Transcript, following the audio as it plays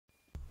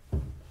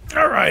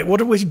All right, what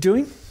are we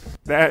doing?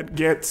 That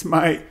gets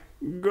my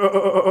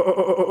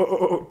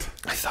goat.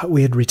 I thought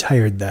we had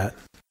retired that.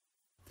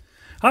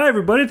 Hi,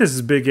 everybody. This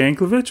is Big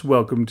Anklevich.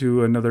 Welcome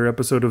to another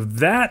episode of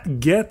That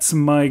Gets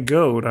My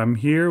Goat. I'm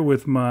here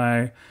with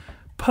my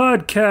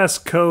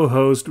podcast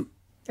co-host.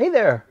 Hey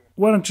there.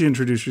 Why don't you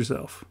introduce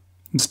yourself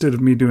instead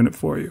of me doing it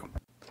for you?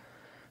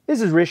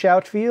 This is Rish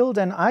Outfield,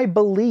 and I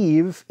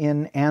believe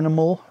in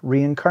animal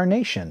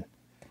reincarnation.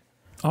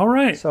 All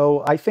right.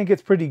 So I think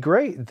it's pretty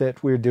great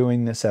that we're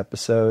doing this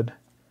episode.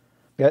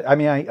 I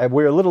mean,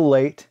 we're a little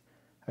late.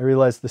 I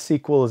realize the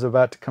sequel is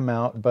about to come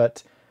out,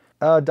 but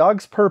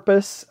Dog's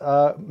Purpose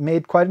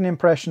made quite an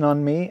impression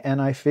on me,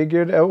 and I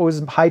figured it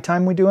was high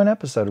time we do an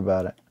episode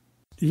about it.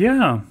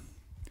 Yeah.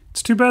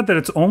 It's too bad that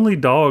it's only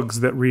dogs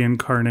that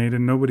reincarnate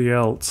and nobody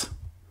else.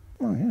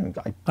 Oh,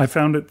 yeah, I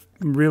found it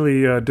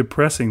really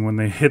depressing when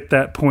they hit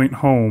that point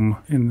home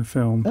in the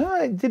film.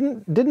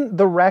 Didn't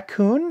the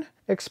raccoon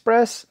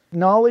express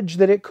knowledge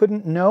that it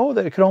couldn't know,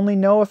 that it could only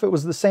know if it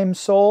was the same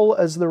soul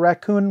as the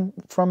raccoon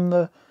from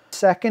the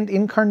second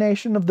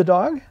incarnation of the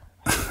dog?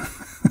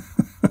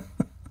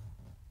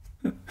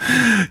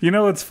 You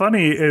know what's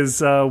funny is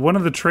one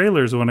of the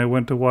trailers when I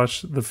went to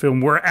watch the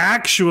film we're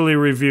actually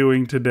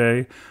reviewing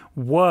today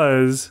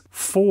was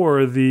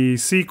for the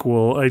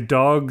sequel, A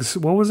Dog's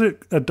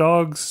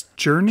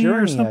Journey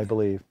or something? I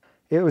believe.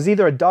 It was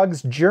either A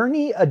Dog's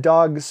Journey, A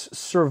Dog's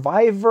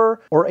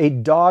Survivor, or A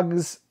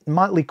Dog's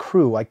Motley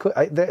Crue.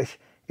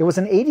 It was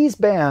an 80s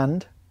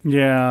band.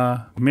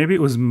 Yeah, maybe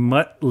it was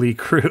Motley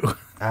Crue.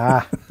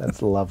 Ah,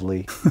 that's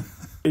lovely.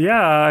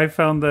 Yeah, I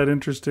found that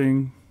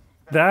interesting.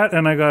 That,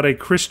 and I got a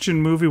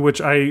Christian movie, which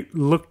I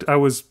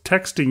was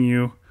texting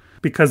you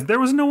because there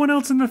was no one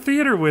else in the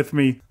theater with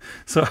me.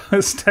 So I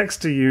was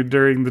texting you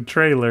during the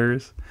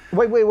trailers.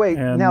 Wait.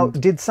 And now,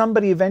 did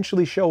somebody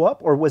eventually show up,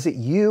 or was it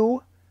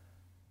you?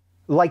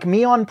 Like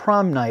me on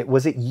prom night,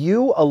 was it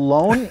you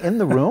alone in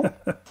the room?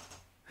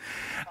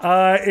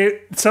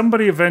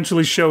 Somebody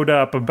eventually showed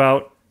up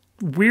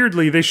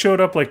weirdly, they showed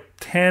up like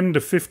 10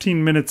 to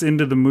 15 minutes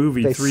into the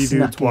movie. They 3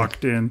 dudes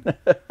walked in.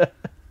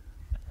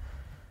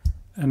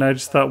 And I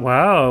just thought,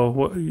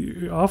 wow,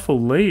 you're awful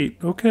late.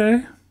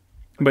 Okay.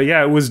 But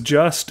yeah, it was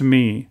just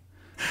me.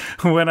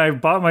 When I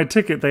bought my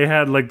ticket, they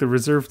had like the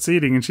reserved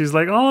seating, and she's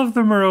like, all of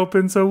them are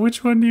open, so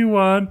which one do you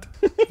want?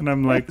 And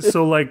I'm like,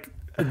 so like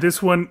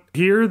this one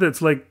here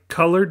that's like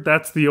colored,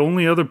 that's the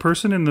only other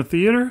person in the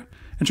theater?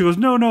 And she goes,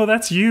 no,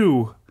 that's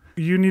you.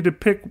 You need to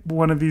pick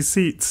one of these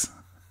seats.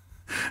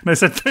 And I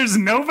said, there's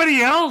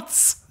nobody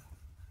else.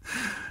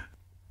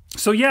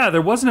 So yeah,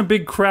 there wasn't a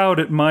big crowd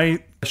at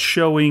my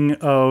showing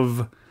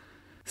of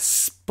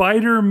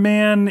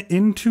Spider-Man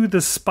Into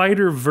the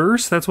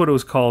Spider-Verse. That's what it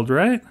was called,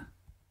 right?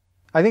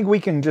 I think we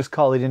can just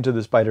call it Into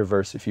the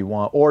Spider-Verse if you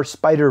want, or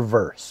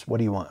Spider-Verse. What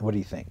do you want? What do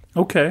you think?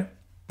 Okay.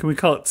 Can we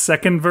call it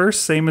second verse,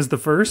 same as the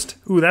first?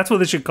 Ooh, that's what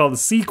they should call the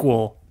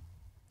sequel.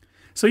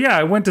 So yeah,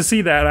 I went to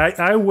see that.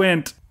 I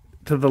went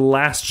to the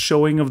last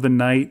showing of the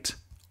night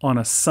on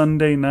a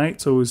Sunday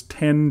night, so it was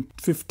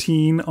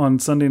 10:15 on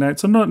Sunday night.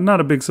 So not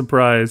a big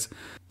surprise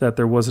that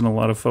there wasn't a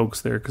lot of folks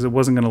there, because it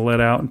wasn't going to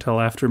let out until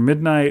after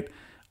midnight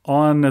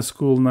on a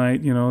school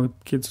night. You know, the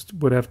kids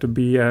would have to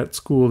be at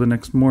school the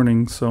next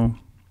morning, so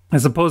I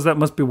suppose that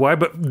must be why.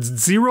 But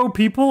 0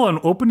 people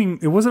on opening.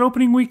 Was it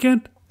opening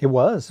weekend? It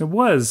was. It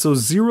was. So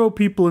 0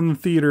 people in the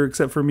theater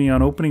except for me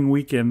on opening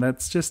weekend.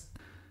 That's just.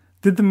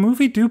 Did the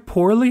movie do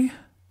poorly?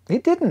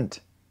 It didn't.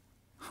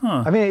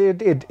 Huh. I mean,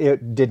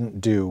 it didn't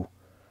do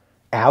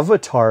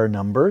Avatar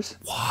numbers.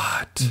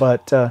 What?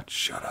 But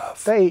shut up.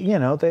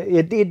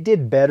 It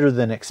did better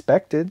than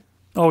expected.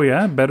 Oh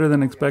yeah, better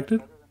than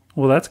expected.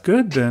 Well, that's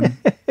good then.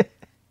 I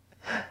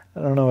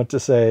don't know what to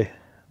say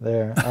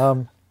there.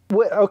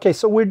 Okay,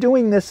 so we're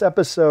doing this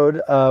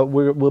episode.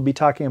 We'll be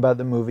talking about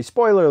the movie.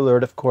 Spoiler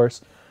alert, of course.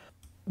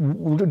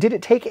 Did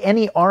it take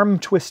any arm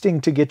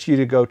twisting to get you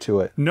to go to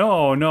it?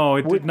 No,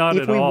 it did not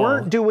at all. If we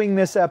weren't doing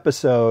this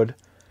episode,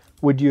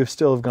 would you have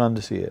still have gone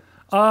to see it?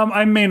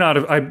 I may not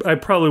have. I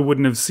probably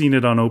wouldn't have seen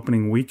it on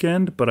opening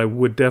weekend, but I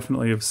would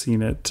definitely have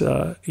seen it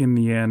in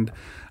the end.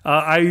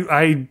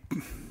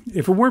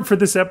 If it weren't for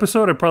this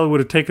episode, I probably would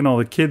have taken all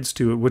the kids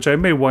to it, which I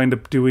may wind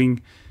up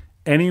doing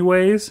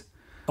anyways.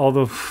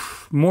 Although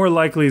more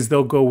likely is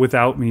they'll go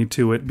without me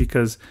to it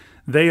because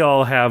they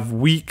all have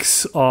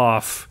weeks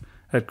off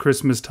at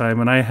Christmas time,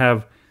 and I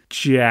have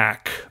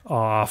Jack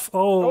off.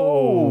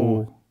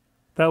 Oh.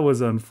 That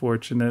was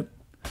unfortunate.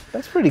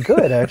 That's pretty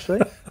good,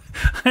 actually.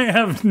 I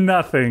have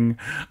nothing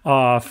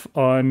off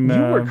on... You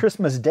work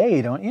Christmas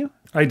Day, don't you?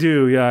 I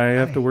do, yeah. I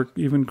have to work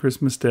even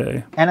Christmas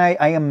Day. And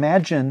I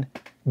imagine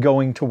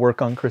going to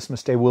work on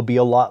Christmas Day will be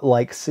a lot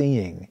like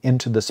seeing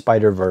Into the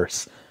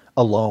Spider-Verse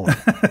alone.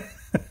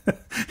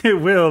 It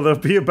will. There'll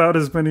be about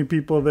as many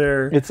people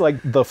there. It's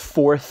like the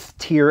 4th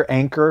tier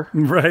anchor,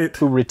 right?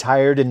 Who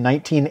retired in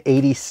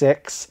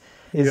 1986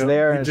 is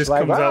there, and just it's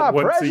like, comes out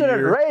once President a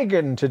year.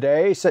 Reagan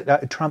today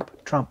said,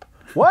 Trump.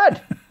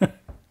 What?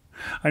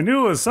 I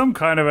knew it was some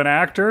kind of an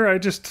actor. I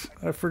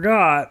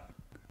forgot.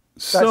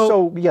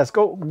 So, yes,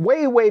 go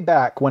way, way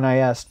back when I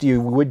asked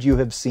you, would you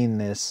have seen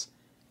this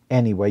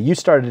anyway? You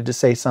started to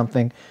say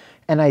something,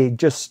 and I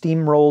just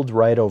steamrolled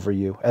right over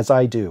you, as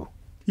I do.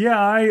 yeah,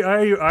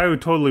 I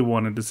totally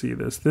wanted to see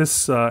this.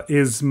 This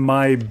is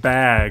my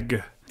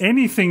bag.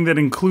 Anything that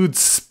includes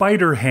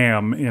Spider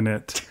Ham in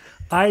it,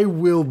 I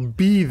will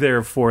be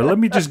there for. Let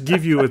me just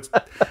give you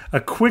a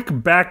quick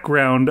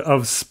background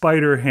of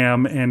Spider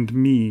Ham and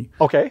me.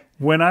 Okay.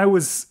 When I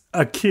was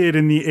a kid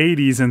in the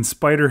 80s and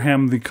Spider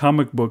Ham the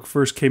comic book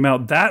first came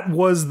out, that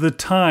was the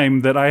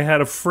time that I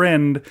had a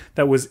friend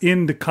that was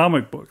into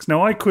comic books.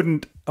 Now, I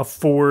couldn't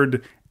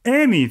afford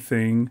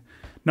anything,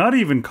 not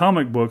even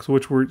comic books,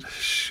 which were,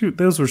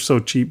 those were so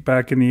cheap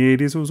back in the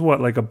 80s. It was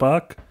what, like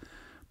 $1?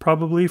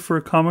 Probably for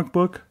a comic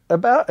book?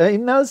 About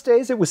in those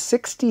days, it was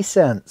 60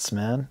 cents,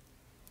 man.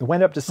 It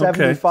went up to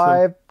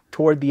 75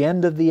 toward the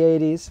end of the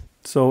 80s.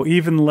 So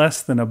even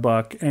less than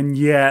 $1, and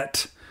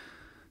yet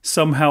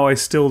somehow I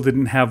still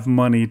didn't have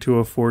money to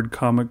afford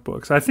comic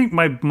books. I think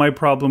my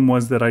problem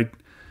was that I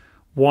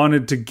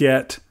wanted to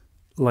get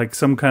like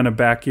some kind of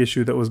back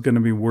issue that was going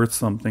to be worth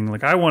something.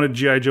 Like I wanted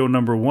G.I. Joe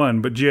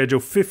 #1, but G.I. Joe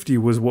 50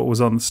 was what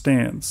was on the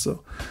stands,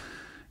 so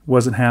it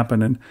wasn't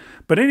happening.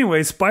 But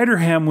anyway, Spider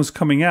Ham was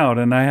coming out,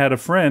 and I had a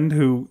friend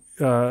who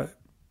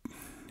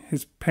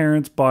his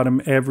parents bought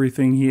him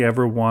everything he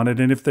ever wanted,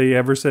 and if they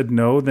ever said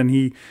no, then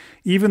he,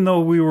 even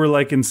though we were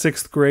like in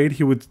 6th grade,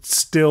 he would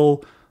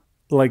still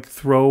like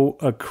throw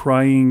a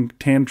crying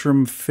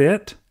tantrum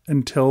fit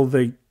until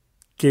they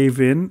gave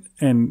in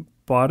and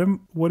bought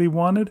him what he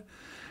wanted.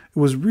 It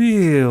was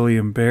really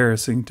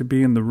embarrassing to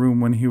be in the room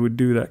when he would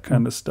do that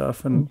kind of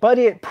stuff. But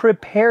it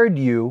prepared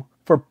you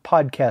for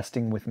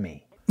podcasting with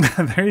me.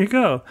 There you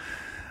go.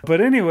 But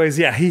anyways,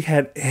 yeah, he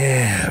had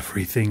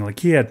everything.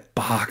 Like, he had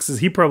boxes.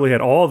 He probably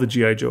had all the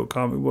G.I. Joe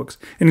comic books,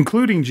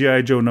 including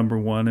G.I. Joe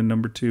 #1 and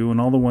 #2 and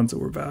all the ones that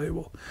were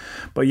valuable.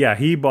 But yeah,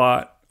 he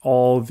bought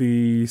all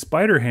the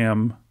Spider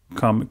Ham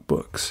comic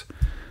books.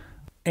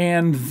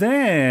 And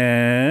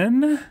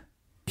then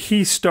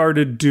he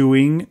started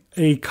doing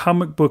a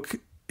comic book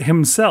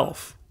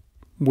himself,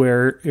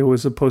 where it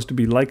was supposed to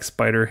be like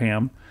Spider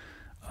Ham,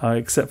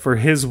 except for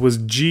his was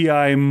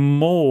G.I.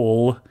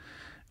 Mole,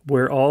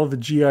 where all the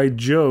G.I.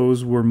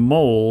 Joes were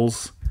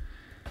moles.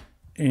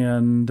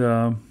 And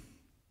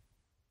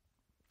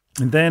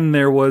then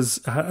there was,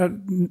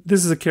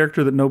 this is a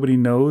character that nobody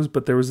knows,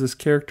 but there was this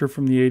character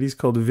from the 80s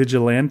called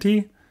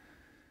Vigilante.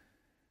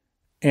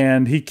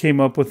 And he came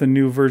up with a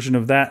new version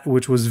of that,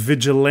 which was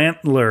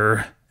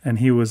Vigilantler. And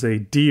he was a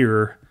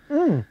deer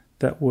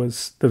that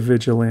was the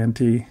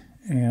Vigilante.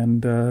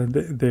 And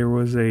there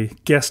was a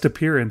guest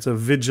appearance of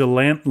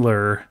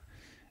Vigilantler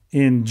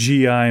in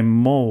G.I.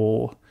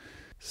 Mole.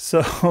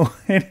 So,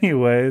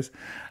 anyways,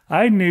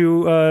 I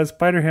knew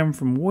Spider-Ham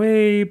from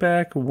way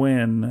back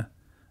when.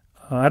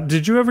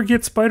 Did you ever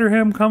get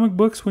Spider-Ham comic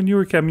books when you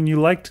were... I mean, you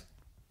liked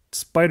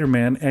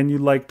Spider-Man and you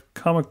liked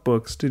comic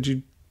books. Did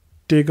you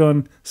dig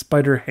on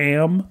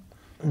Spider-Ham?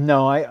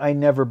 No, I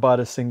never bought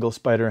a single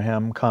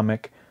Spider-Ham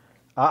comic.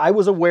 I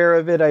was aware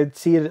of it. I'd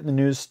see it at the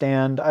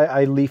newsstand.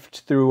 I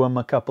leafed through them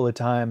a couple of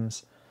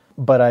times.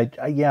 But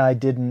I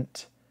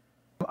didn't...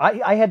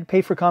 I had to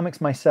pay for comics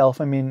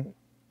myself. I mean...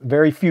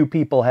 Very few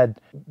people had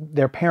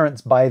their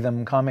parents buy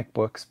them comic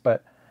books,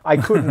 but I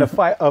couldn't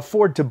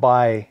afford to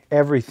buy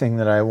everything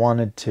that I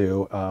wanted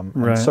to.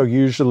 Right. And so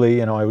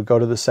usually, I would go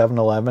to the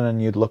 7-Eleven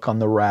and you'd look on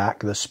the rack,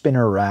 the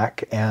spinner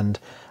rack, and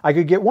I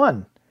could get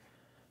one.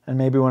 And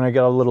maybe when I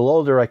got a little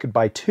older, I could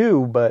buy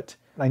two, but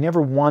I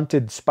never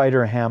wanted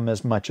Spider-Ham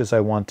as much as I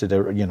wanted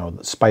the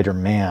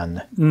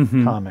Spider-Man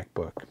comic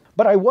book.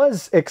 But I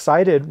was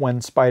excited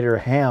when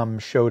Spider-Ham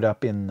showed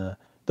up in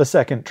the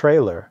second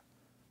trailer.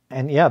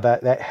 And yeah,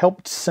 that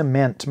helped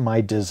cement my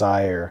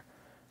desire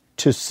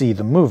to see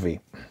the movie.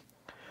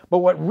 But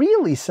what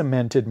really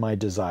cemented my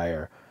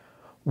desire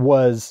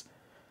was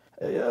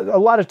a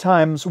lot of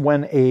times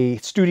when a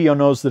studio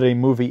knows that a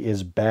movie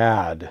is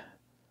bad,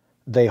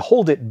 they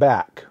hold it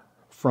back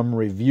from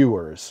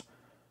reviewers.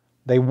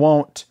 They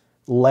won't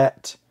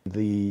let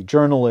the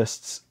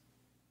journalists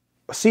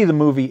see the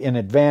movie in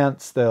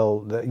advance.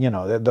 They'll,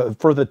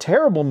 for the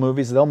terrible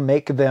movies, they'll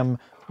make them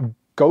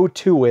go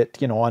to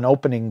it, on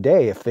opening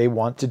day if they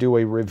want to do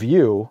a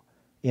review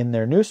in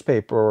their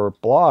newspaper or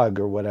blog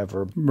or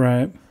whatever.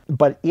 Right.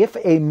 But if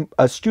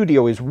a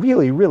studio is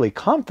really, really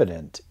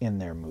confident in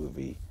their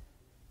movie,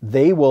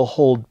 they will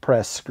hold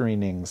press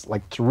screenings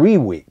like 3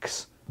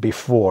 weeks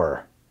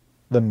before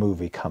the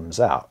movie comes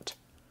out.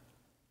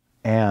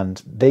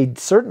 And they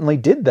certainly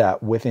did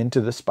that with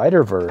Into the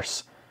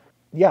Spider-Verse.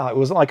 Yeah, it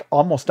was like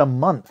almost a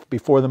month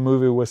before the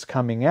movie was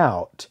coming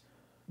out.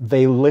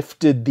 They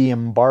lifted the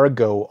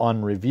embargo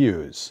on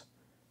reviews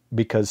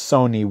because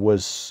Sony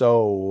was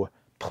so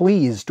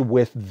pleased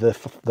with the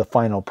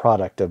final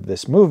product of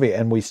this movie.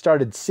 And we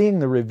started seeing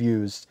the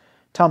reviews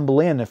tumble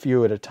in a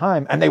few at a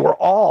time, and they were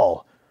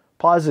all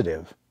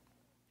positive.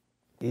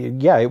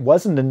 Yeah, it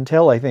wasn't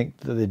until I think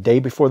the day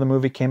before the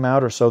movie came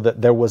out or so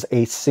that there was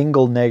a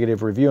single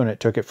negative review, and it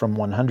took it from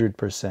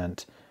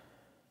 100%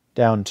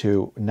 down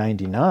to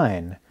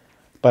 99%.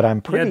 But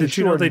I'm pretty sure did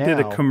you know they did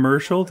a now-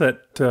 commercial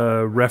that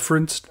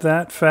referenced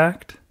that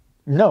fact?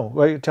 No,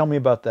 wait, tell me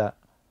about that.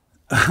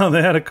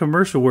 They had a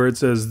commercial where it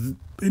says,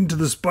 Into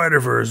the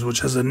Spider-Verse,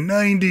 which has a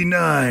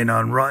 99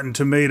 on Rotten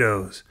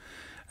Tomatoes.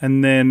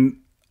 And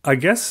then, I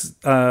guess,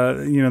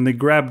 they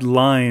grabbed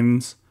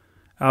lines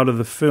out of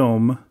the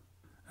film,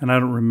 and I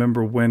don't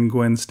remember when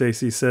Gwen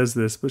Stacy says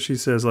this, but she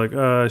says, like,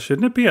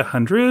 shouldn't it be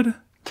 100?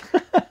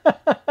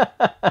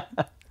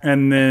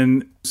 And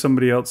then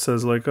somebody else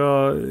says, like,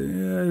 oh,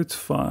 yeah, it's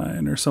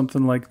fine, or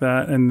something like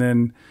that. And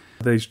then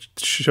they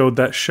showed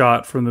that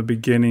shot from the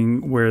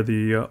beginning where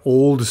the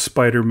old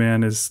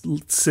Spider-Man is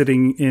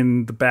sitting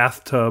in the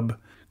bathtub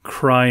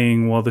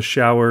crying while the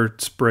shower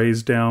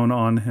sprays down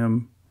on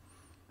him.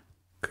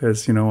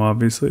 Because,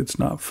 obviously it's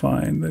not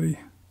fine that he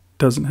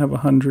doesn't have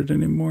 100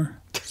 anymore.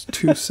 It's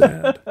too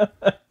sad.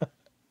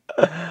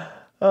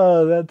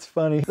 Oh, that's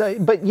funny.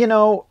 But,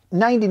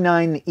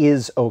 99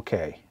 is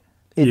okay.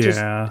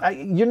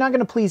 You're not going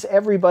to please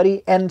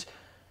everybody. And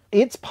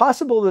it's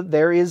possible that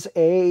there is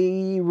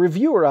a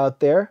reviewer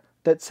out there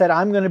that said,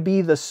 I'm going to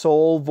be the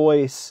sole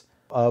voice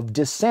of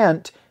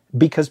dissent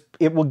because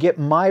it will get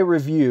my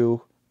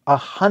review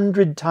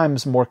 100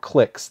 times more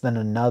clicks than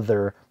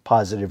another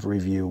positive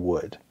review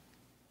would.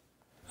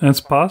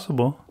 That's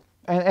possible.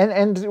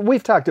 And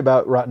we've talked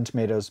about Rotten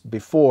Tomatoes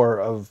before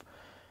of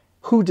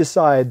who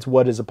decides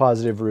what is a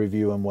positive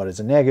review and what is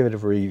a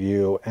negative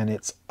review. And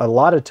it's a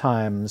lot of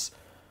times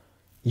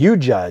you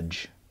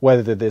judge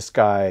whether this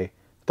guy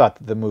thought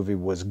that the movie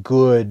was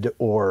good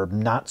or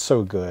not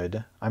so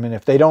good. I mean,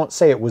 if they don't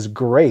say it was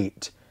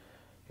great,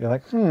 you're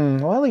like,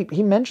 well,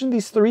 he mentioned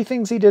these 3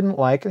 things he didn't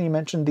like, and he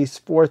mentioned these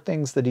 4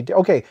 things that he did.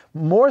 Okay,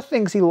 more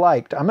things he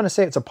liked. I'm going to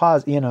say it's a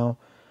positive,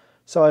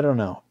 so I don't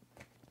know.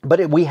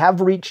 But we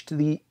have reached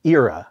the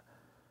era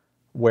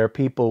where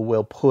people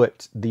will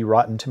put the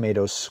Rotten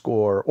Tomatoes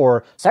score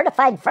or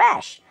certified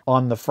fresh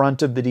on the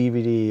front of the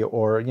DVD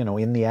or,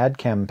 in the ad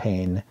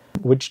campaign,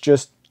 which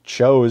just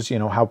shows,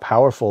 how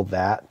powerful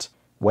that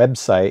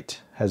website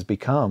has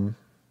become.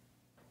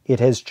 It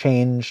has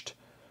changed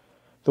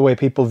the way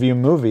people view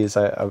movies.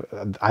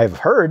 I've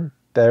heard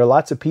there are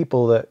lots of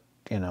people that,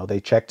 they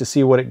check to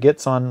see what it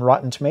gets on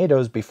Rotten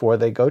Tomatoes before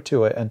they go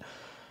to it. And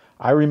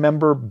I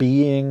remember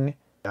being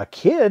a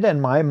kid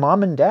and my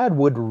mom and dad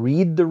would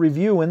read the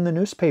review in the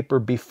newspaper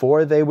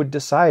before they would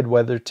decide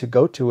whether to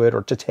go to it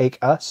or to take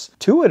us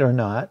to it or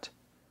not.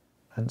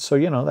 And so,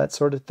 that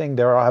sort of thing.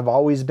 There have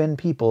always been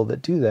people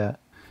that do that.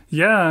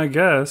 Yeah, I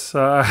guess.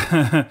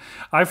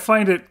 I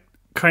find it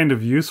kind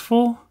of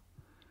useful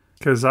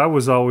because I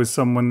was always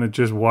someone that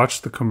just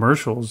watched the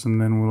commercials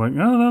and then we're like,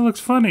 oh, that looks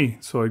funny.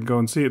 So I'd go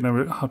and see it and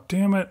I'd be like, oh,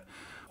 damn it.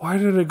 Why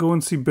did I go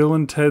and see Bill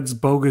and Ted's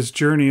Bogus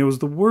Journey? It was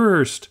the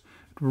worst.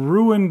 It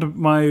ruined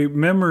my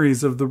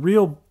memories of the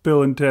real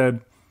Bill and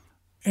Ted.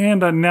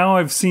 And now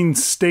I've seen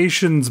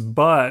Station's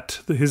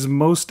butt, his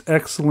most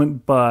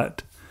excellent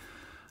butt.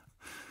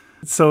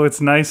 So it's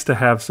nice to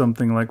have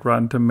something like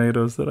Rotten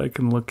Tomatoes that I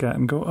can look at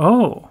and go,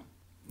 oh,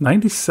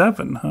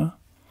 97, huh?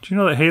 Do you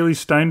know that Haley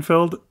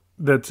Steinfeld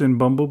that's in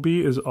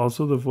Bumblebee is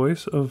also the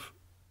voice of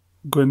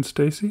Gwen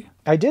Stacy?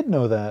 I did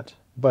know that,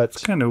 but...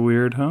 It's kind of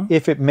weird, huh?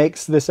 If it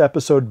makes this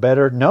episode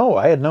better, no,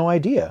 I had no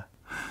idea.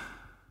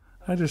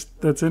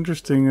 That's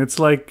interesting. It's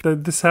like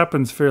this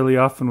happens fairly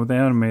often with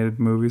animated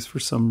movies for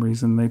some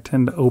reason. They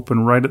tend to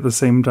open right at the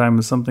same time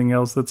as something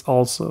else that's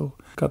also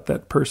got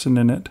that person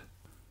in it.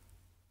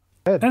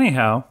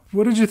 Anyhow,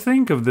 what did you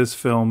think of this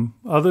film,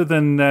 other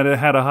than that it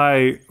had a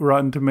high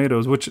Rotten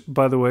Tomatoes, which,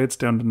 by the way, it's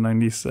down to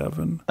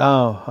 97?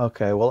 Oh,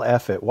 okay. Well,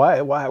 F it.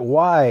 Why?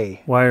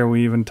 Why are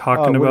we even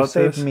talking about this? It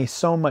would have saved me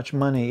so much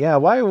money. Yeah,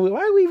 why are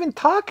we even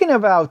talking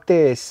about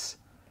this?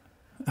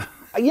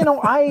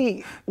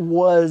 I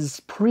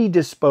was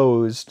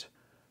predisposed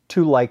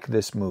to like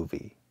this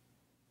movie,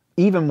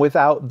 even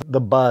without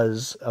the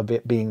buzz of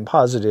it being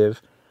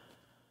positive.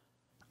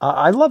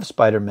 I love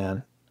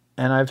Spider-Man.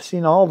 And I've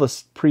seen all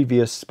the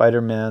previous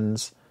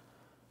Spider-Mans,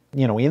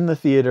 in the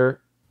theater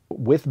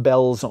with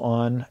bells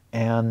on.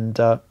 And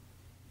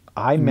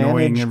I managed...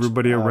 Annoying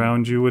everybody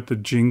around you with the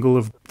jingle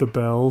of the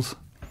bells.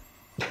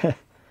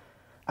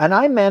 And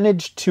I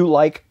managed to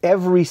like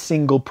every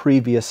single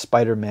previous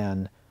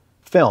Spider-Man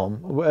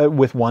film,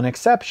 with one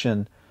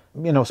exception.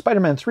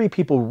 Spider-Man 3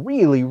 people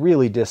really,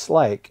 really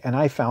dislike. And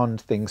I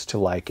found things to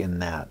like in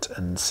that.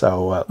 And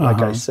so,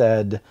 like I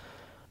said,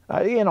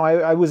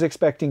 I was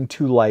expecting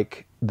to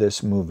like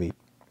this movie.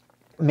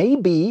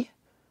 Maybe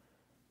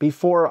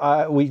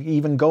before we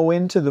even go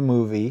into the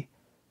movie,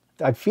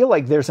 I feel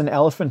like there's an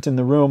elephant in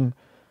the room,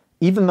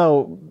 even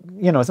though,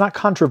 it's not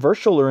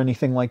controversial or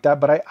anything like that,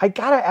 but I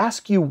gotta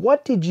ask you,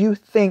 what did you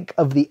think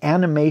of the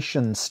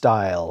animation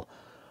style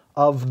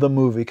of the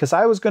movie? Because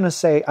I was going to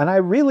say, and I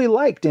really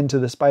liked Into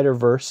the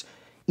Spider-Verse,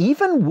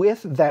 even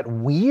with that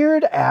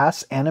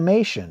weird-ass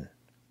animation.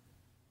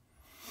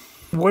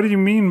 What do you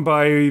mean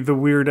by the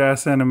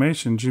weird-ass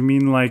animation? Do you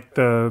mean like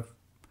the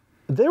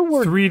there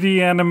were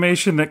 3D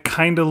animation that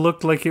kind of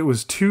looked like it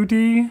was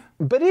 2D.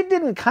 But it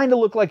didn't kind of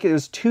look like it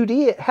was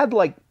 2D. It had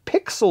like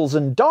pixels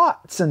and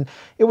dots, and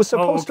it was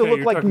supposed to look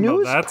You're like talking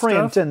about that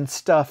newsprint stuff? and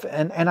stuff.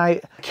 And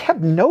I kept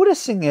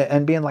noticing it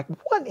and being like,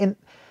 what?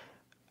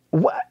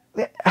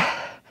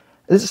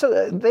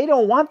 So they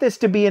don't want this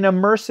to be an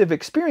immersive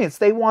experience.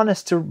 They want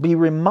us to be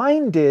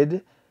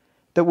reminded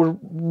that we're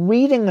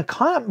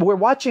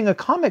watching a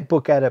comic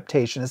book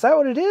adaptation. Is that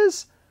what it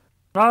is?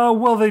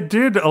 Well, they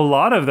did a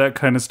lot of that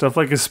kind of stuff.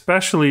 Like,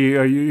 especially,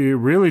 it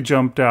really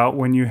jumped out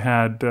when you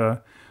had,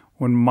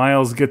 when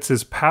Miles gets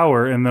his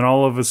power, and then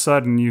all of a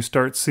sudden you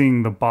start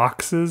seeing the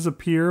boxes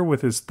appear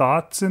with his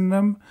thoughts in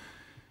them.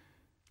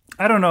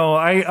 I don't know.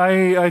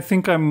 I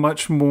think I'm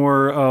much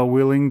more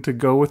willing to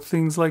go with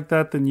things like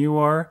that than you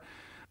are.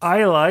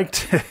 I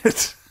liked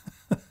it.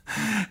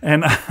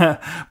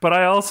 But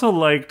I also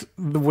liked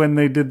when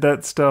they did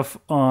that stuff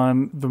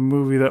on the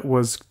movie that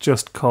was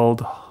just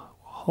called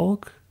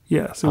Hulk.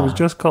 Yes, it was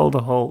just called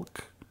a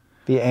Hulk.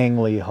 The Ang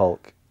Lee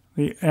Hulk.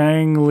 The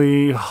Ang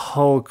Lee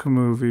Hulk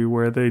movie,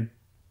 where they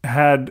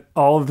had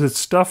all of this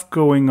stuff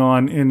going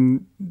on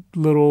in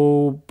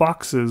little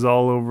boxes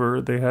all over.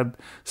 They had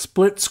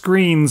split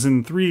screens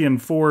in 3 and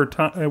 4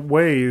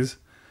 ways,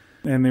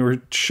 and they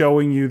were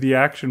showing you the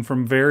action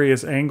from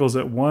various angles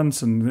at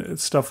once and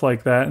stuff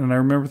like that. And I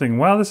remember thinking,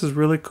 wow, this is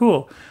really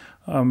cool.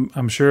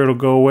 I'm sure it'll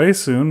go away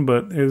soon,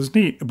 but it was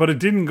neat. But it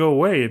didn't go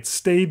away. It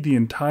stayed the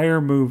entire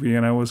movie,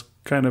 and I was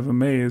kind of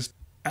amazed.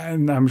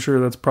 And I'm sure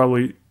that's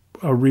probably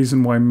a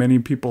reason why many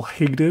people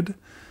hated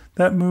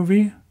that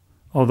movie,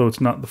 although it's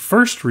not the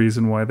first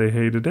reason why they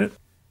hated it.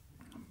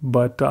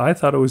 But I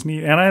thought it was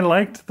neat. And I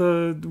liked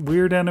the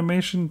weird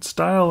animation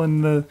style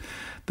and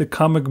the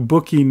comic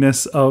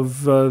bookiness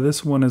of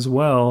this one as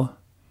well,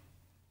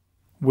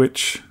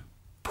 which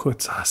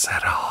puts us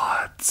at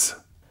odds.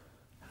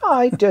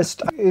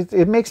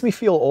 It makes me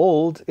feel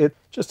old. It's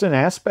just an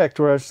aspect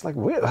where I was like,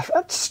 wait,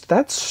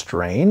 that's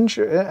strange.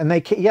 And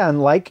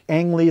and like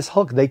Ang Lee's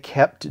Hulk, they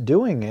kept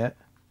doing it.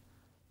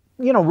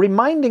 You know,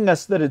 reminding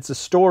us that it's a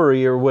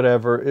story or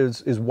whatever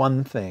is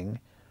one thing.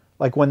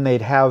 Like when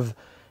they'd have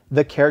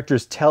the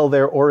characters tell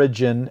their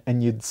origin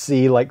and you'd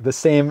see like the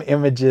same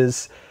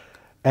images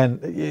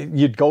and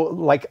you'd go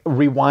like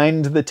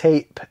rewind the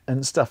tape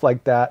and stuff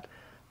like that.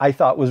 I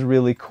thought was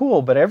really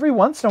cool, but every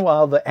once in a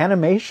while the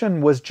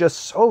animation was just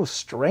so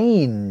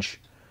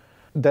strange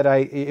that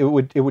it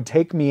would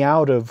take me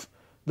out of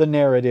the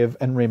narrative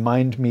and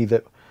remind me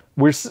that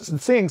we're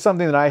seeing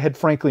something that I had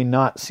frankly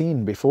not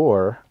seen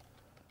before.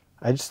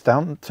 I just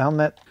found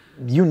that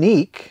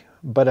unique,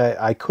 but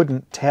I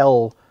couldn't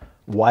tell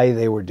why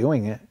they were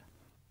doing it.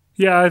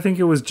 Yeah, I think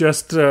it was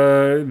just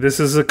this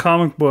is a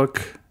comic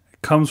book.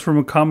 It comes from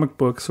a comic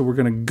book, so we're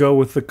going to go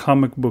with the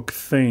comic book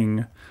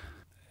thing.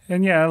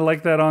 And yeah, I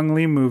like that Ang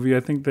Lee movie. I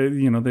think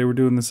that, they were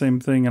doing the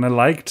same thing, and I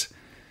liked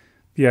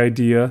the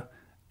idea.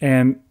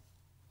 And,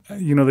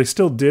 they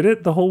still did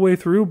it the whole way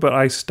through, but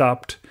I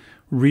stopped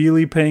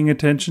really paying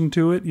attention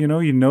to it. You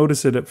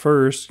notice it at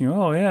first.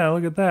 Oh yeah,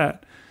 look at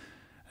that.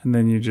 And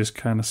then you just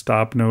kind of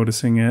stop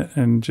noticing it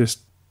and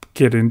just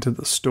get into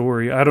the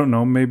story. I don't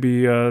know,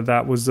 maybe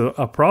that was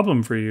a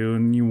problem for you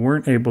and you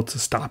weren't able to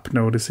stop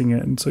noticing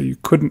it, and so you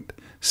couldn't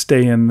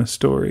stay in the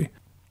story.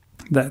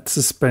 That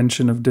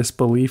suspension of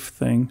disbelief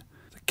thing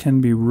that can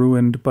be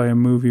ruined by a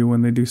movie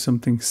when they do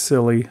something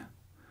silly,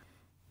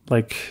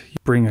 like you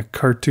bring a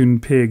cartoon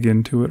pig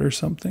into it or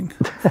something.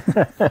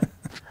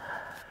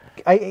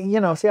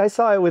 I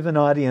saw it with an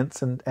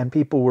audience and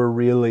people were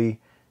really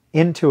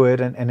into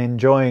it and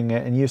enjoying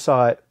it, and you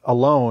saw it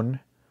alone,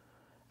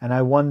 and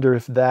I wonder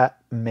if that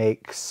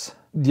makes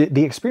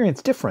the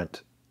experience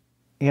different.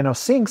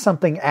 Seeing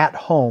something at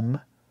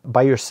home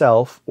by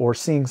yourself or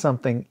seeing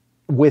something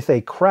with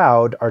a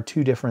crowd are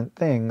two different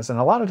things. And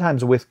a lot of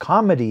times with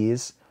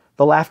comedies,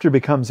 the laughter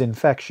becomes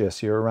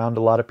infectious. You're around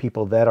a lot of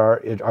people that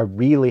are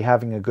really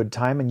having a good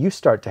time, and you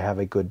start to have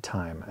a good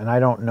time. And I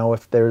don't know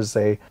if there's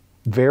a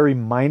very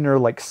minor,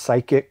 like,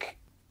 psychic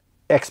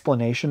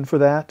explanation for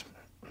that,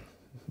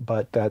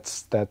 but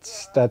that's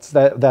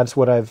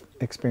what I've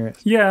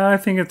experienced. Yeah, I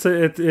think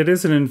it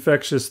is an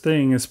infectious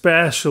thing,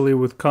 especially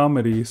with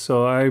comedy.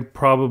 So I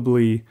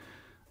probably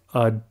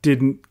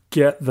didn't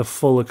get the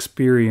full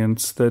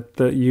experience that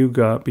you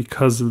got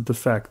because of the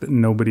fact that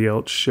nobody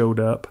else showed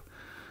up.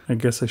 I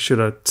guess I should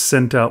have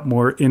sent out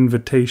more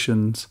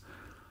invitations.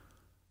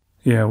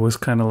 Yeah, it was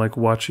kind of like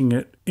watching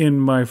it in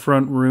my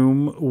front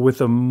room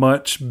with a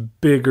much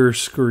bigger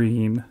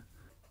screen.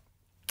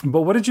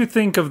 But what did you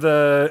think of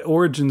the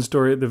origin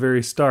story at the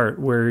very start,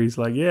 where he's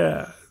like,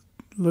 yeah,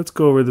 let's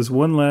go over this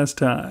one last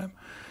time.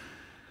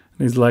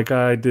 He's like,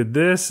 I did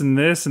this, and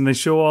they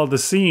show all the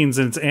scenes,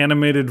 and it's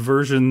animated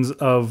versions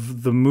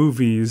of the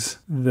movies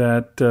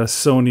that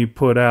Sony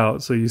put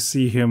out. So you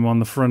see him on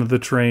the front of the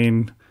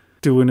train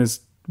doing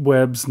his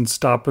webs and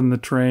stopping the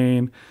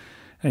train,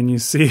 and you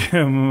see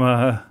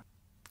him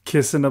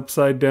kissing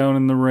upside down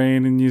in the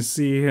rain, and you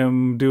see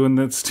him doing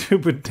that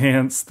stupid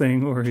dance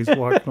thing where he's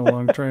walking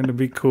along trying to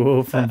be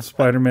cool from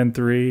Spider-Man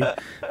 3.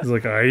 He's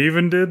like, I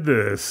even did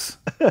this.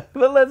 But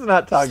let's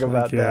not talk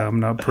about that. that. I'm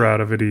not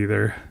proud of it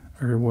either,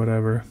 or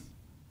whatever.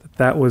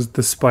 That was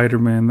the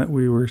Spider-Man that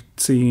we were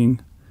seeing.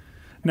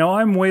 Now,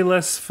 I'm way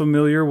less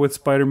familiar with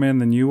Spider-Man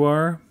than you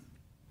are.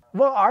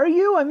 Well, are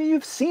you? I mean,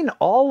 you've seen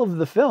all of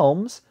the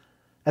films.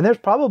 And there's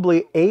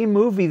probably a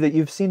movie that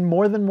you've seen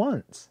more than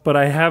once. But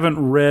I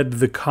haven't read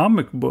the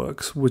comic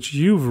books, which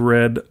you've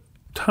read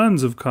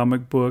tons of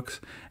comic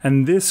books.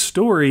 And this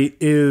story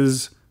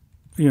is,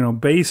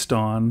 based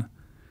on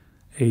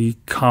a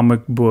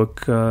comic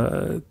book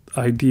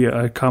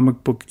idea, a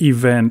comic book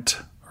event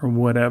or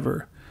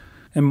whatever.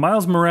 And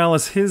Miles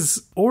Morales,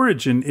 his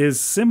origin is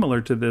similar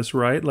to this,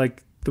 right?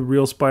 Like the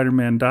real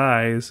Spider-Man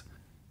dies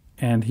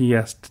and he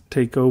has to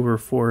take over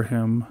for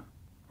him,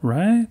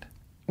 right?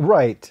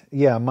 Right.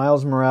 Yeah,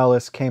 Miles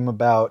Morales came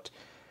about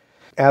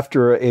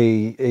after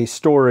a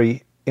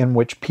story in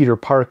which Peter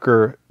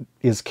Parker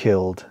is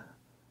killed,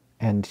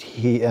 and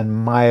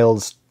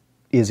Miles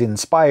is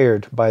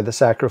inspired by the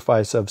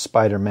sacrifice of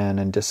Spider-Man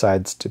and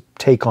decides to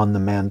take on the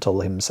mantle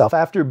himself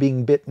after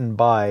being bitten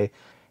by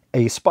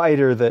a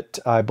spider that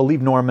I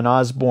believe Norman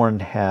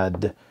Osborn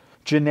had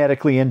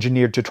genetically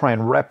engineered to try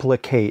and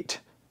replicate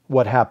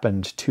what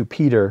happened to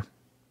Peter.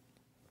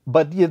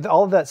 But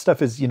all of that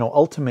stuff is,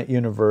 Ultimate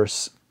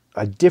Universe,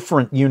 a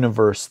different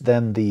universe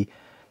than the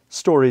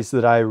stories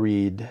that I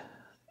read.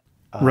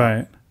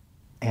 Right.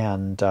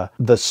 And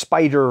the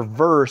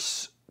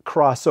Spider-Verse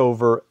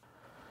crossover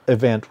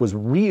event was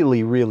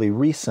really, really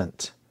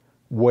recent,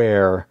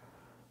 where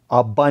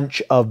a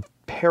bunch of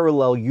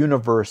parallel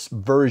universe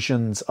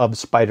versions of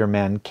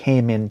Spider-Man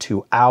came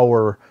into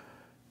our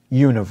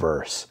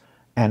universe.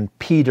 And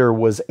Peter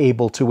was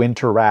able to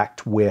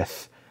interact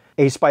with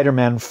a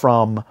Spider-Man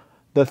from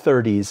the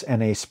 30s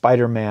and a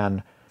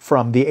Spider-Man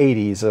from the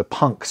 80s, a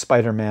punk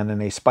Spider-Man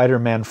and a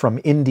Spider-Man from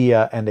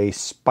India and a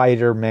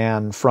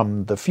Spider-Man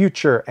from the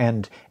future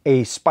and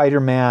a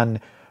Spider-Man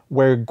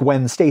where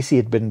Gwen Stacy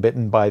had been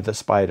bitten by the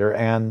spider.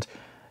 And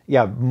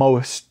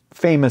most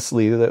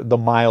famously, the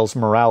Miles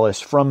Morales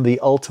from the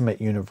Ultimate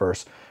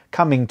Universe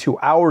coming to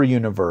our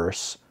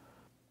universe.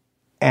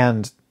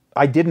 And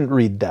I didn't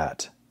read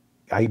that.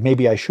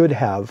 Maybe I should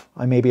have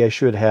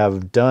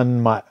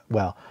done my,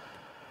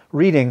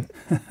 reading,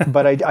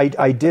 but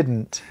I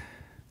didn't.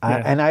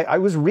 Yeah. And I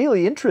was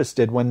really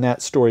interested when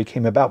that story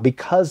came about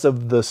because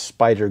of the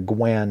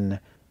Spider-Gwen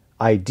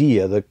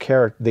idea,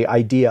 the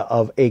idea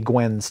of a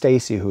Gwen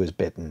Stacy who is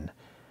bitten.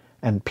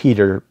 And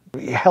Peter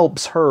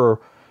helps her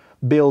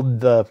build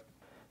the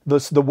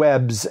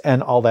webs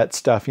and all that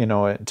stuff,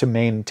 to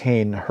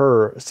maintain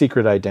her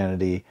secret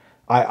identity.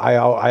 I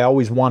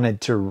always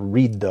wanted to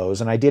read those,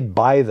 and I did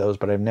buy those,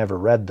 but I've never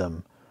read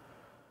them.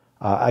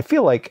 I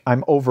feel like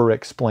I'm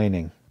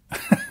over-explaining.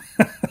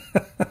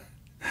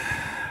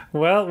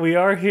 Well, we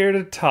are here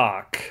to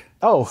talk.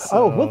 Well,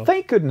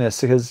 thank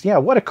goodness, because,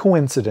 what a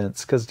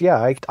coincidence, because,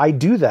 I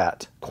do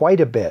that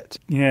quite a bit.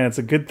 Yeah, it's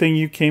a good thing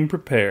you came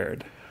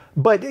prepared.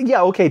 But,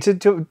 okay,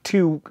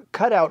 to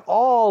cut out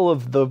all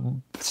of the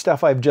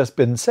stuff I've just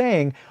been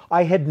saying,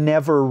 I had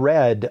never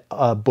read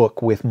a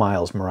book with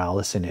Miles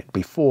Morales in it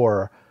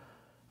before.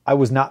 I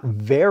was not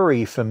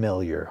very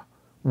familiar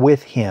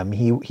with him.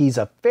 He's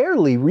a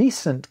fairly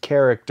recent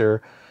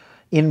character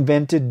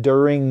invented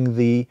during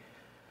the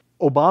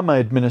Obama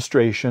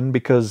administration,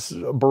 because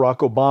Barack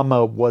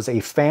Obama was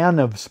a fan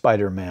of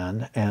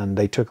Spider-Man, and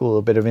they took a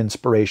little bit of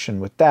inspiration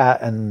with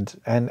that.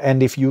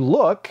 And if you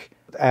look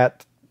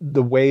at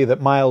the way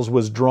that Miles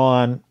was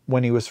drawn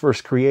when he was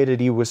first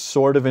created, he was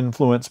sort of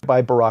influenced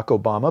by Barack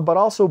Obama, but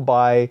also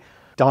by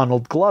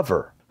Donald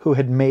Glover, who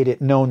had made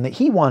it known that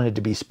he wanted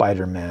to be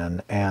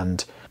Spider-Man,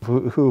 and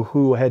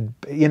who had,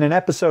 in an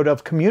episode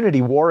of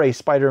Community, wore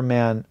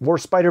Spider-Man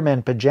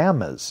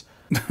pajamas.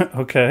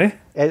 Okay.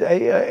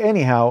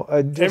 Anyhow,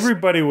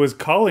 everybody was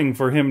calling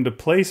for him to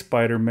play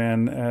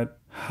Spider-Man at,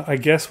 I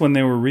guess, when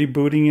they were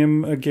rebooting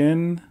him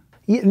again.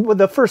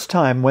 The first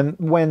time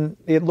when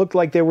it looked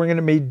like they weren't going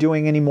to be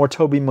doing any more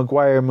Tobey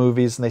Maguire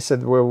movies, and they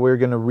said we're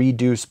going to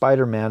redo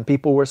Spider-Man,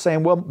 people were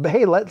saying, well,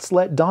 hey, let's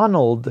let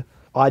Donald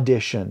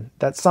audition.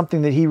 That's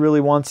something that he really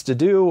wants to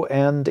do,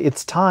 and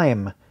it's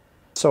time.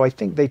 So I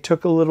think they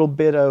took a little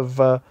bit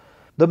of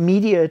the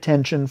media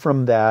attention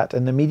from that,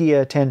 and the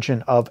media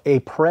attention of a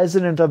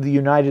president of the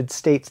United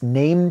States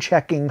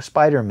name-checking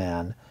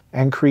Spider-Man,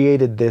 and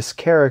created this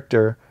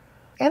character.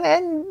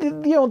 And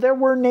there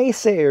were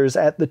naysayers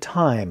at the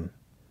time.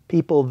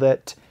 People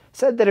that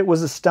said that it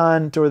was a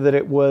stunt, or that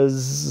it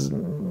was,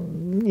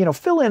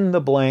 fill in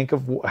the blank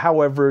of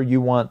however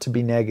you want to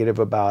be negative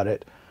about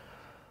it.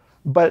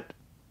 But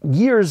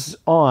years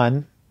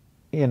on,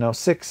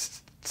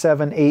 6,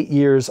 7, 8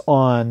 years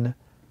on,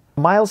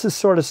 Miles has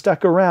sort of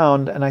stuck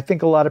around, and I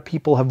think a lot of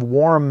people have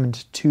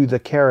warmed to the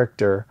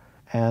character,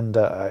 and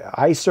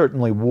I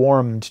certainly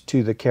warmed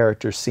to the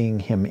character seeing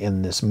him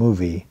in this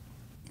movie.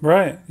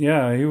 Right,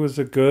 yeah, he was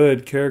a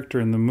good character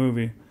in the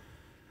movie.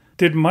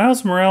 Did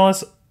Miles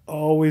Morales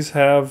always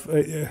have,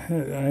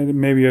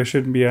 maybe I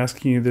shouldn't be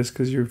asking you this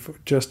because you've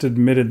just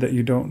admitted that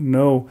you don't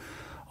know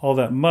all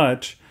that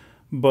much,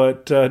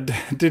 but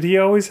did he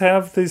always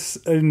have this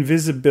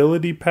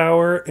invisibility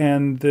power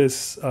and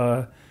this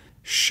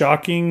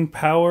shocking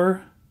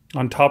power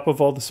on top of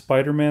all the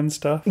Spider-Man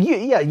stuff?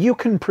 Yeah, you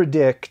can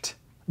predict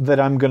that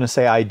I'm going to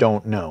say I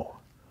don't know.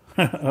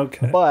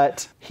 Okay.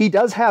 But he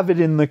does have it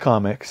in the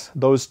comics,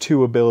 those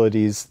two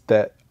abilities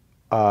that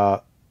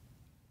are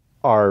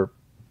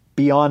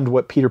beyond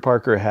what Peter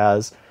Parker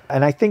has.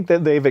 And I think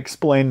that they've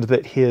explained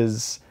that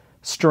his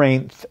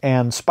strength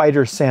and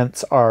spider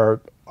sense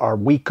are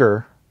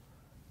weaker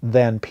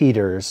than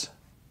Peter's.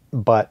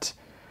 But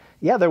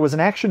yeah, there was an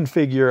action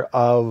figure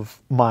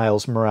of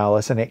Miles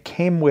Morales, and it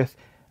came with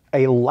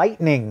a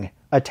lightning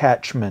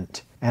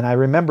attachment. And I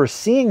remember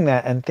seeing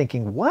that and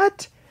thinking,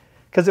 what?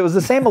 Because it was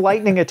the same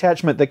lightning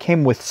attachment that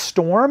came with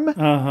Storm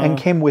and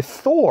came with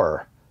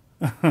Thor.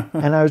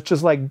 And I was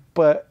just like,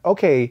 but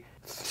okay,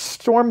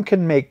 Storm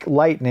can make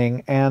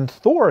lightning and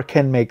Thor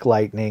can make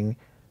lightning.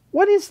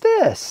 What is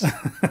this?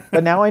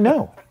 But now I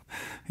know.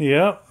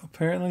 Yep,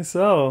 apparently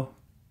so.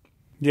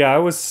 Yeah, I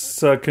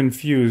was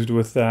confused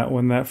with that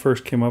when that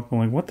first came up. I'm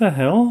like, what the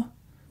hell?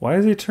 Why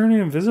is he turning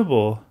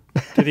invisible?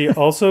 Did he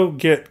also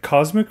get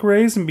cosmic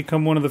rays and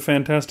become one of the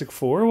Fantastic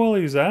Four while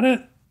he was at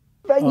it?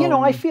 But,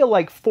 I feel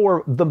like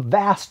for the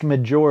vast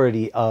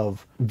majority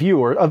of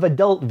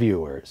adult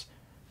viewers,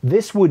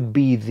 this would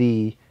be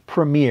the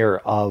premiere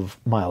of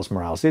Miles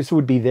Morales. This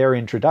would be their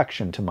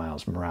introduction to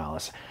Miles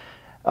Morales.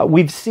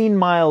 We've seen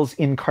Miles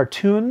in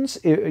cartoons,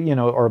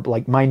 or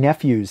like my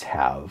nephews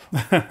have.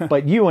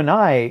 But you and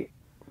I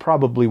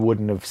probably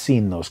wouldn't have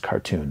seen those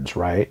cartoons,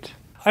 right?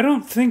 I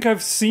don't think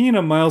I've seen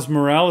a Miles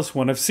Morales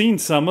one. I've seen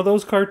some of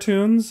those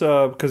cartoons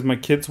because my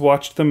kids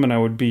watched them and I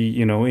would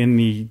be, in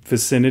the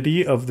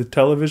vicinity of the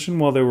television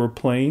while they were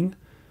playing.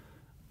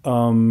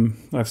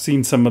 I've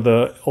seen some of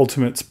the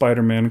Ultimate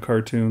Spider-Man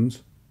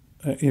cartoons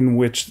in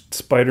which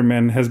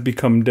Spider-Man has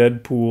become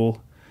Deadpool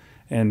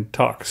and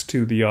talks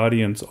to the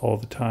audience all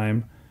the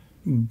time.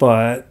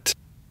 But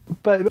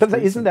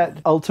isn't that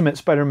Ultimate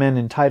Spider-Man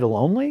in title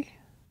only?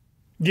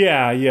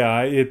 Yeah,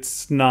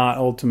 it's not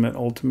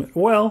Ultimate.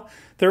 Well,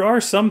 there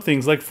are some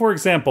things, like, for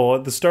example,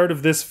 at the start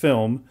of this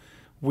film,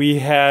 we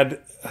had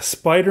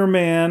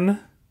Spider-Man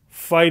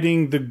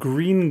fighting the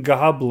Green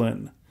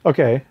Goblin.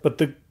 Okay. But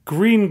the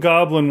Green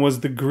Goblin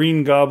was the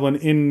Green Goblin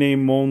in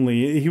name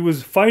only. He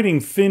was fighting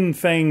Fin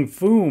Fang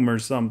Foom or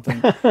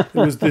something. It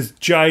was this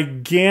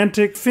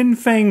gigantic Fin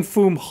Fang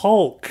Foom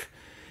Hulk.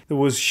 It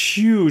was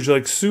huge,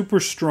 like super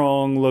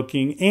strong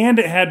looking, and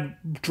it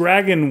had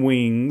dragon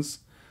wings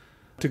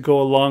to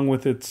go along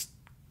with its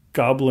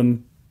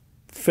goblin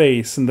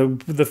face. And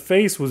the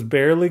face was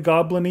barely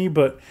goblin-y,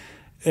 but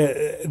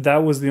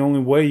that was the only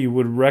way you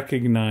would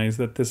recognize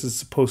that this is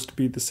supposed to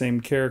be the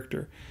same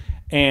character.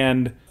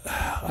 And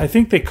I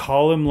think they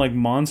call him like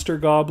Monster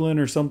Goblin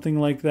or something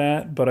like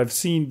that, but I've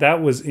seen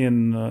that was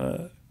in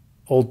the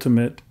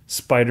Ultimate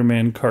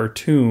Spider-Man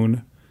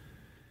cartoon,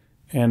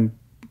 and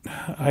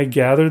I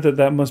gather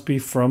that must be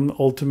from the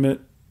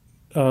Ultimate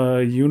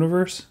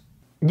universe.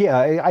 Yeah,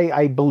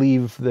 I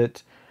believe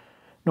that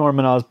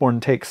Norman Osborn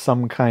takes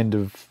some kind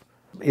of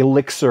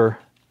elixir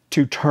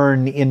to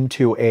turn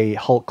into a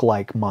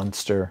Hulk-like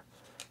monster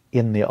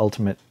in the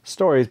Ultimate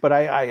stories. But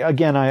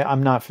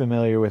I'm not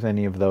familiar with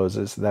any of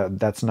those.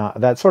 That's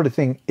not, that sort of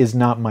thing is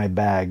not my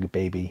bag,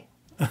 baby.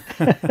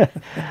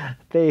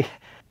 They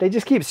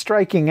just keep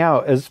striking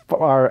out as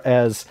far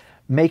as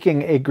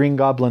making a Green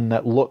Goblin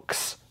that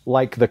looks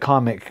like the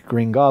comic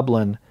Green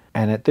Goblin.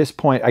 And at this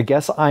point, I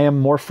guess I am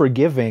more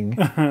forgiving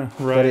right.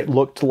 that it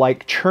looked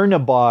like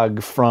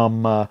Chernabog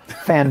from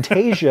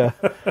Fantasia,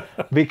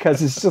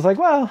 because it's just like,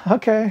 well,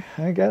 okay,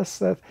 I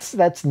guess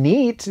that's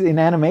neat. In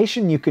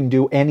animation, you can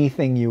do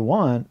anything you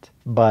want,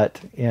 but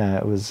yeah,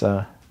 it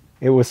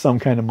was some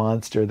kind of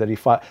monster that he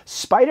fought.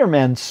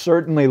 Spider-Man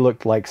certainly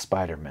looked like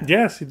Spider-Man.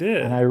 Yes, he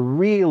did, and I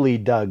really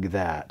dug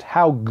that.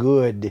 How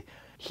good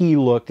he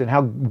looked, and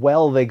how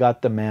well they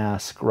got the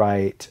mask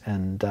right,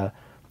 and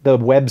the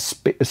web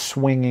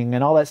swinging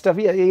and all that stuff.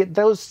 Yeah,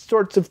 those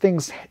sorts of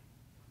things,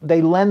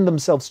 they lend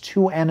themselves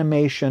to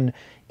animation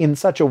in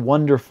such a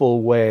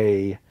wonderful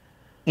way,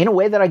 in a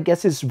way that I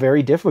guess is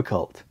very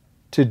difficult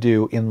to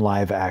do in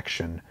live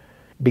action.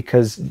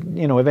 Because,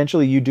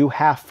 eventually you do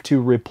have to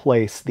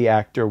replace the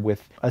actor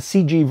with a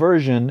CG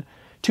version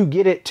to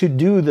get it to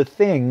do the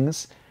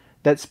things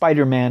that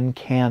Spider-Man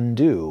can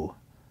do.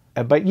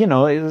 But,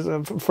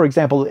 for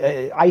example,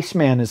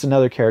 Iceman is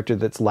another character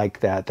that's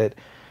like that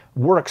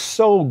works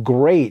so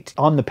great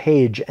on the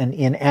page and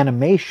in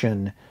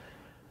animation,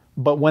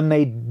 but when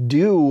they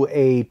do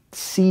a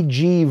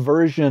CG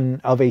version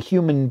of a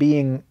human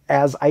being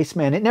as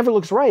Iceman, it never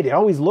looks right. It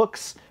always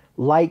looks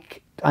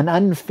like an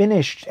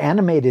unfinished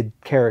animated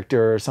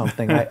character or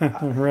something.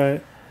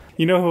 Right.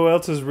 You know who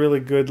else is really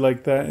good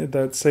like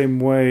that same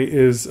way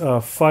is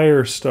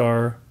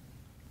Firestar.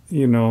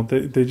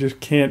 They just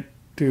can't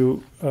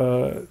do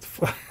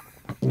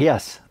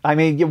Yes. I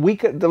mean, we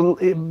could.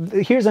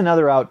 Here's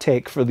another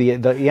outtake for the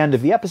end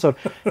of the episode.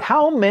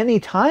 How many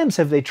times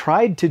have they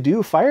tried to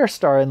do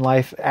Firestar in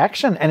live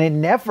action, and it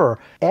never,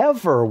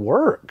 ever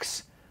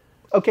works?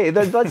 Okay,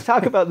 let's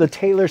talk about the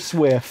Taylor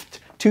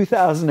Swift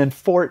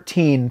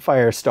 2014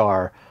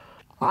 Firestar.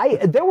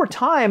 There were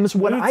times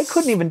when I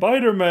couldn't even...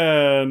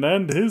 Spider-Man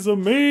and his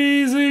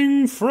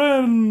amazing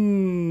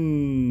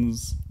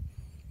friends.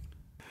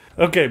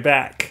 Okay,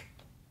 back.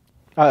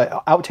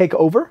 Outtake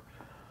over?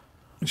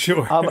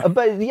 Sure.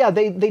 But yeah,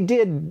 they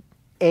did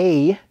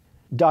a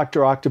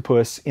Dr.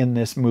 Octopus in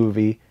this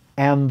movie,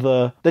 and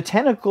the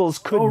tentacles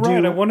could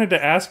I wanted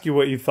to ask you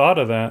what you thought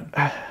of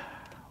that.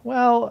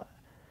 Well,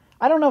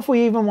 I don't know if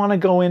we even want to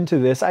go into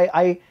this.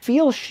 I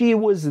feel she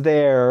was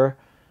there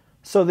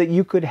so that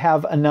you could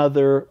have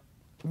another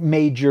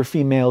major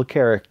female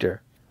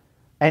character.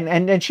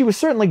 And she was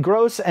certainly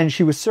gross, and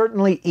she was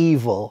certainly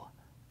evil.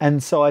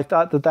 And so I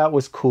thought that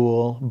was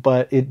cool,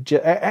 but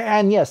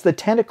and yes, the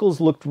tentacles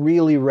looked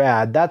really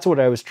rad. That's what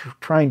I was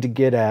trying to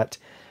get at.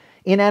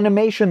 In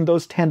animation,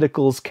 those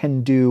tentacles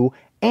can do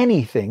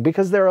anything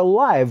because they're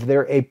alive.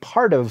 They're a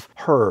part of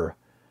her.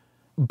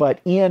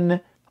 But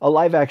in a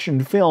live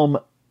action film,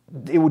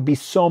 it would be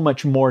so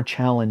much more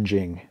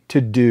challenging to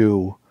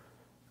do,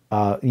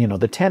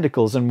 the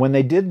tentacles. And when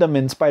they did them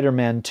in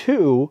Spider-Man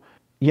 2,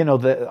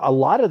 a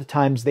lot of the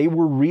times they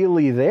were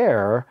really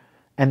there,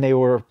 and they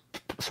were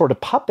sort of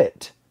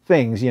puppet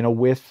things,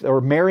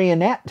 or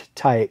marionette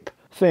type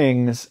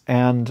things.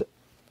 And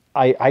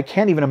I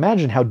can't even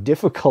imagine how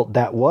difficult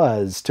that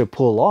was to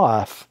pull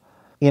off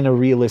in a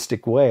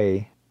realistic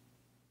way.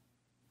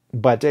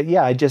 But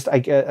I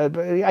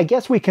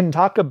guess we can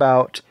talk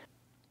about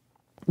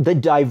the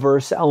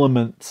diverse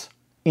elements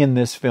in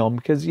this film,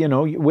 because,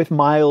 with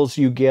Miles,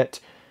 you get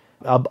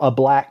a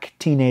black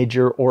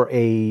teenager or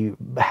a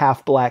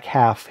half black,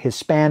 half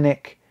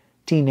Hispanic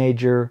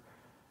teenager.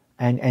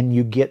 And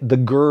you get the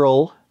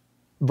girl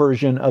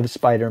version of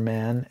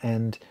Spider-Man,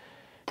 and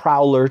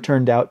Prowler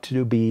turned out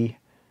to be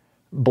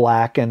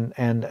black,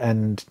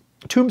 and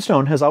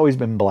Tombstone has always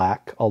been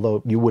black,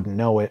 although you wouldn't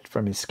know it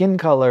from his skin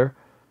color.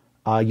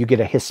 You get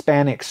a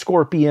Hispanic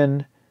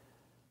Scorpion.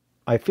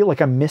 I feel like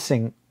I'm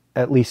missing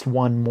at least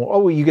one more.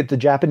 Oh, you get the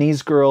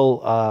Japanese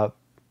girl.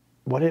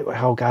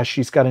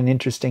 She's got an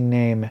interesting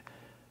name.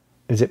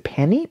 Is it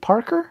Penny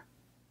Parker?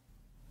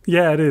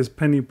 Yeah, it is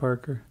Penny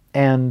Parker.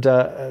 And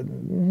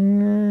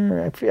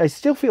I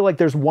still feel like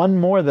there's one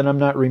more that I'm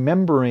not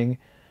remembering,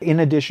 in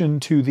addition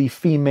to the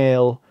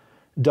female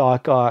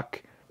Doc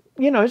Ock.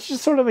 It's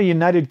just sort of a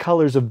United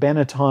Colors of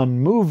Benetton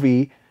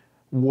movie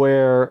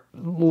where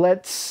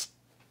let's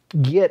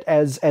get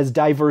as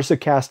diverse a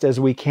cast as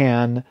we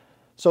can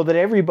so that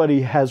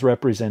everybody has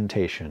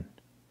representation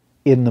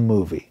in the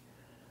movie.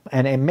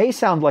 And it may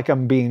sound like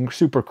I'm being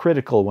super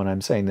critical when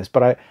I'm saying this,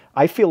 but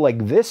I feel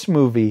like this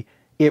movie,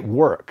 it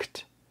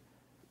worked.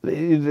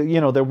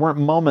 There weren't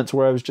moments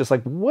where I was just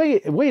like,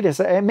 wait a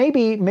second.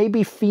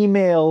 Maybe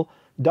female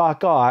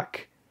Doc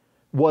Ock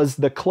was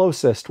the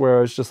closest, where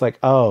I was just like,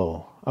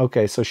 oh,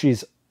 okay, so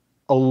she's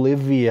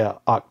Olivia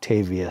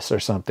Octavius or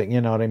something.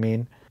 You know what I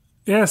mean?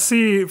 Yeah,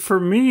 see, for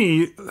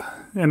me,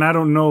 and I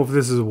don't know if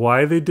this is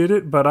why they did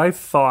it, but I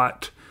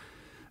thought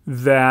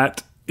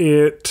that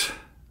it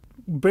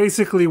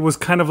basically was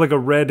kind of like a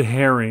red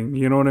herring.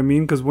 You know what I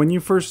mean? Because when you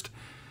first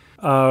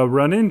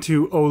run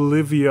into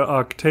Olivia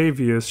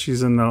Octavius,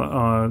 she's in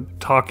the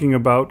talking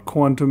about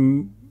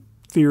quantum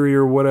theory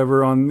or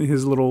whatever on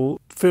his little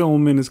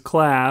film in his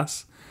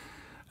class,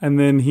 and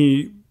then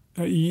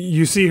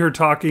you see her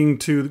talking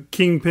to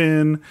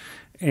Kingpin,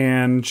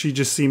 and she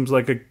just seems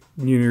like a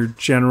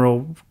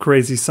general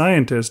crazy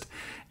scientist.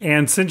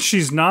 And since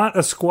she's not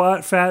a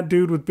squat fat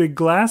dude with big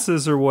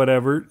glasses or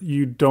whatever,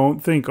 you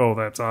don't think, oh,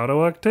 that's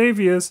Otto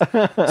Octavius.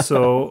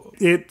 So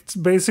it's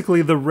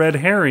basically the red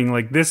herring.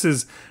 Like, this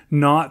is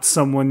not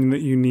someone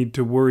that you need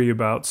to worry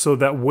about. So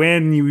that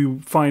when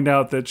you find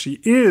out that she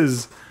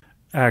is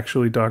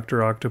actually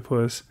Dr.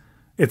 Octopus,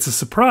 it's a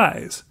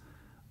surprise.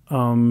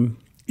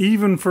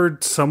 Even for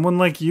someone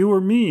like you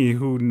or me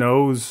who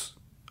knows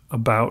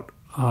about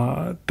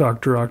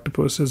Dr.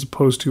 Octopus, as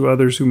opposed to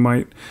others who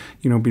might,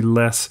 be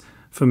less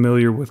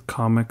familiar with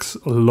comics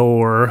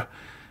lore.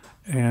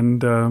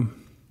 And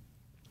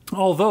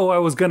although I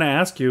was going to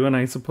ask you, and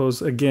I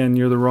suppose, again,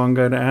 you're the wrong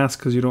guy to ask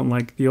because you don't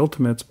like the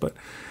Ultimates, but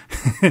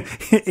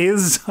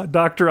is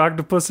Dr.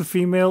 Octopus a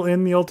female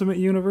in the Ultimate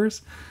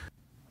Universe?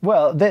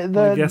 Well,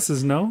 my guess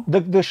is no.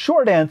 The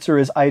short answer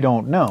is I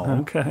don't know.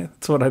 Okay,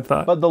 that's what I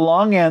thought. But the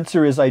long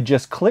answer is I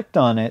just clicked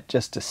on it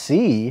just to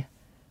see.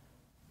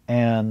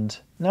 And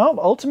no,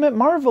 Ultimate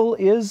Marvel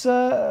is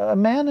a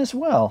man as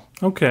well.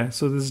 Okay,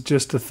 so this is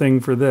just a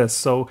thing for this.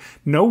 So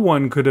no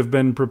one could have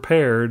been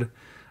prepared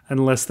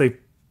unless they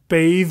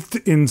bathed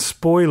in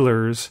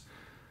spoilers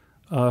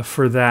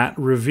for that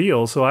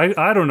reveal. So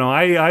I don't know.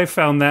 I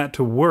found that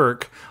to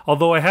work.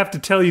 Although I have to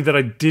tell you that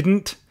I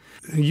didn't.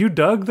 You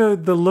dug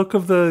the look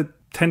of the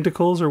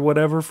tentacles or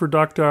whatever for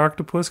Dr.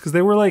 Octopus, because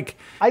they were like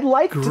I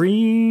liked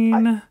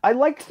green. I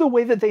liked the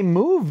way that they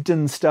moved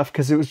and stuff,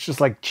 because it was just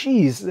like,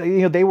 geez,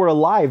 they were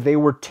alive. They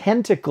were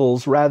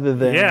tentacles rather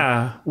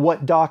than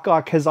what Doc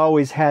Ock has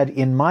always had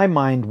in my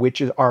mind,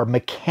 which are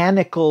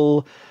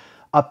mechanical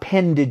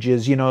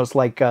appendages. It's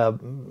like I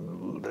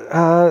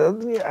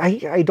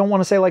don't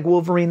want to say like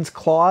Wolverine's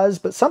claws,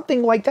 but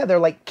something like that. They're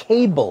like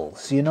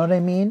cables. You know what I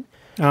mean?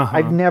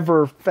 I've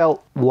never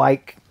felt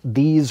like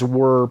these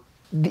were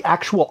the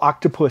actual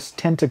octopus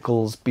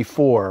tentacles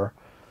before.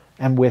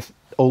 And with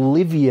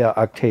Olivia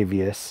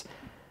Octavius,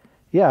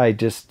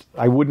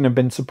 I wouldn't have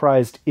been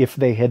surprised if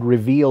they had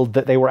revealed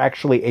that they were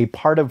actually a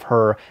part of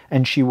her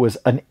and she was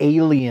an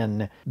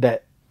alien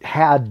that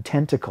had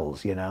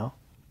tentacles,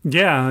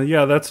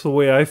 Yeah, that's the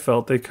way I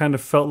felt. They kind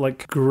of felt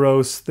like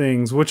gross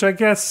things, which I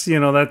guess,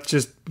 that's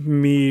just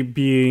me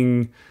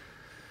being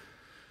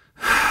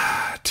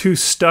too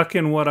stuck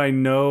in what I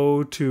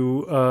know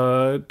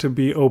to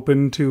be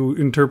open to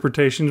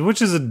interpretations,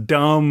 which is a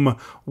dumb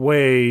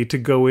way to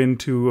go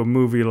into a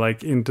movie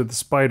like Into the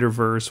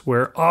Spider-Verse,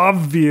 where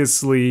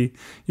obviously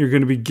you're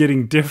going to be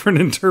getting different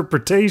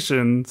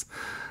interpretations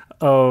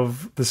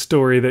of the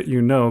story that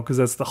because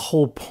that's the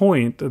whole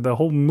point. The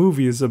whole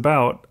movie is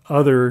about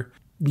other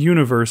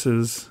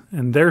universes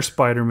and their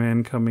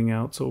Spider-Man coming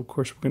out, so of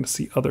course we're going to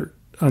see other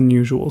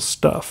unusual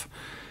stuff.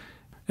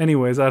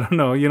 Anyways, I don't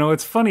know.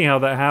 It's funny how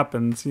that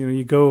happens.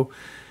 You go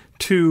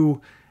to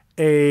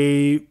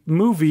a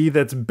movie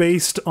that's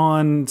based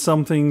on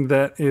something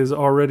that is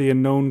already a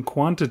known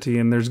quantity,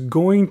 and there's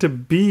going to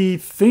be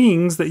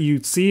things that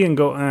you see and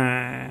go,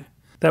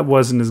 that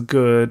wasn't as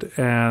good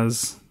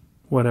as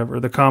whatever,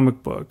 the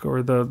comic book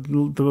or the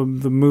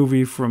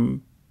movie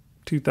from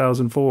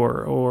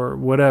 2004 or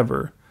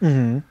whatever.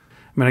 Mm-hmm.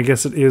 I mean, I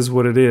guess it is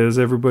what it is.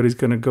 Everybody's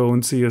going to go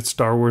and see a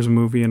Star Wars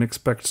movie and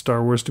expect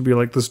Star Wars to be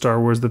like the Star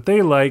Wars that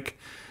they like.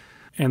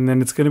 And then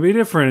it's going to be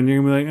different. And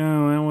you're going to be like,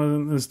 oh, that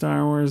wasn't the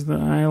Star Wars that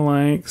I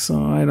like,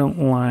 so I don't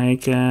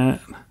like it.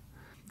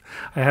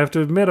 I have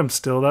to admit, I'm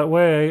still that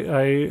way.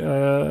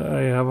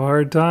 I have a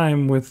hard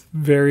time with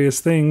various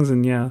things.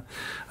 And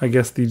I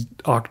guess the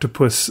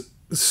octopus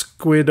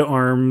squid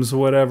arms,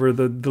 whatever,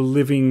 the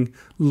living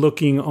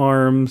looking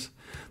arms,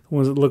 the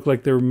ones that look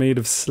like they were made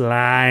of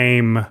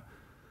slime.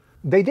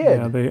 They did.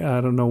 Yeah,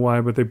 I don't know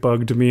why, but they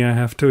bugged me, I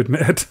have to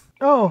admit.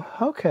 Oh,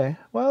 okay.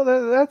 Well,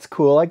 that's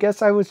cool. I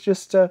guess I was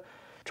just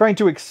trying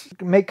to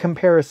make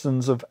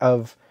comparisons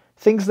of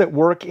things that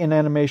work in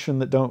animation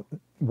that don't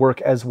work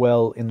as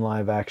well in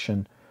live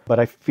action. But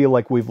I feel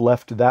like we've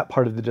left that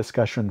part of the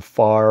discussion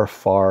far,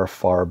 far,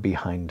 far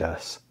behind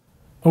us.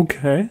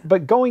 Okay.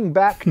 But going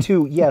back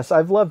to, yes,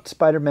 I've loved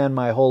Spider-Man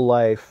my whole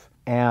life,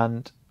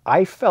 and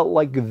I felt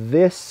like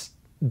this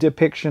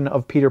depiction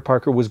of Peter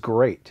Parker was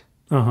great.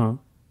 Uh-huh.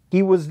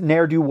 He was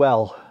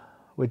ne'er-do-well,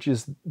 which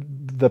is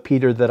the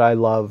Peter that I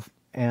love.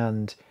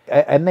 And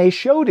they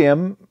showed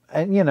him,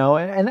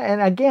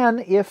 and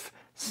again, if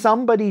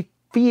somebody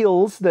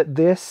feels that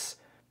this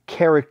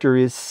character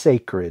is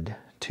sacred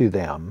to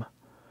them,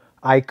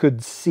 I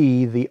could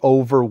see the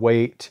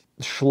overweight,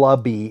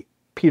 schlubby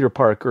Peter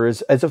Parker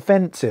as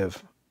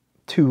offensive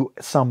to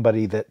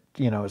somebody that,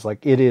 is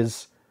like, it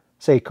is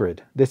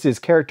sacred. This is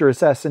character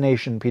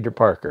assassination, Peter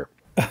Parker.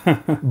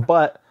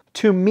 But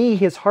to me,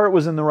 his heart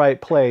was in the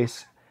right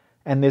place,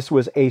 and this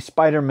was a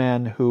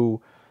Spider-Man who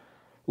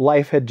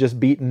life had just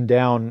beaten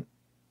down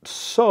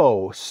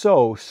so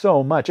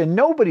much. And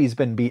nobody's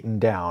been beaten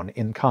down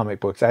in comic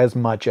books as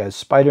much as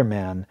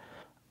Spider-Man.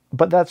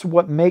 But that's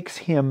what makes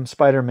him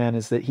Spider-Man,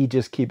 is that he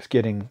just keeps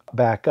getting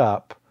back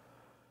up.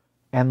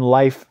 And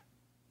life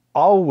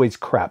always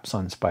craps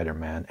on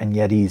Spider-Man, and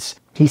yet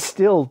he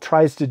still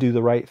tries to do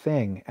the right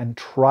thing and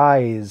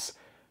tries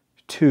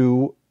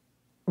to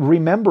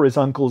remember his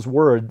uncle's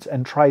words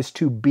and tries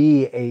to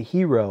be a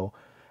hero.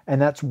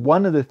 And that's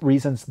one of the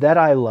reasons that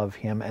I love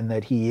him, and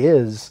that he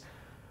is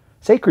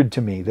sacred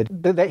to me,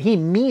 that he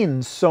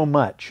means so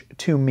much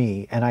to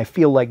me. And I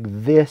feel like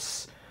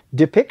this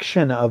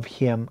depiction of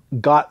him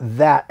got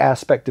that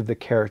aspect of the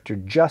character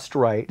just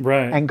right.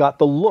 And got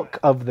the look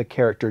of the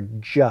character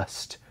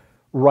just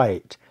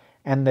right.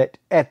 And that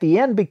at the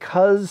end,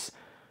 because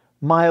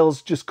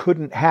Miles just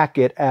couldn't hack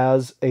it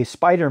as a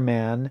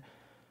Spider-Man,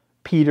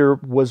 Peter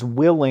was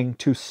willing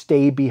to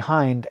stay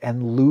behind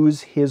and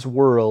lose his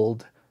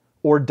world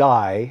or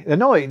die.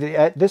 No,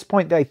 at this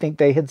point, I think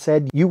they had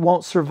said, you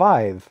won't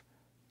survive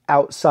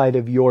outside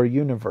of your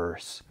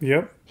universe.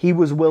 Yep. He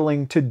was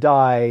willing to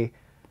die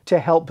to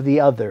help the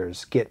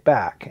others get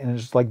back. And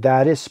it's like,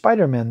 that is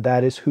Spider-Man.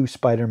 That is who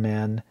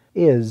Spider-Man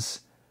is.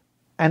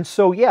 And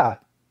so,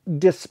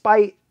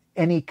 despite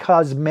any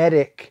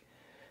cosmetic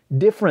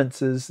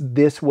differences,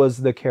 this was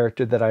the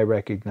character that I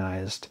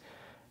recognized.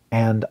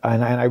 And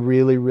I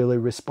really, really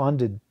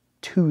responded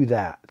to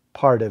that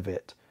part of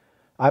it.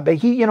 But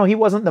he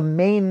wasn't the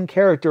main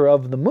character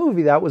of the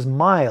movie. That was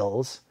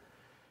Miles.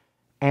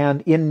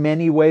 And in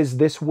many ways,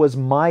 this was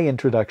my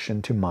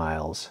introduction to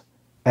Miles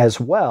as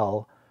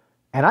well.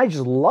 And I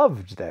just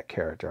loved that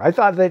character. I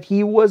thought that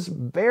he was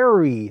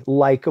very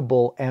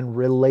likable and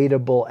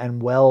relatable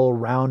and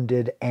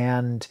well-rounded,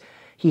 and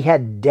he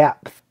had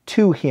depth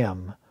to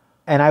him.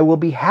 And I will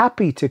be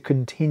happy to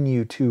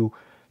continue to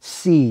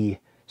see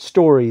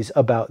stories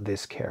about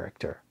this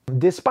character.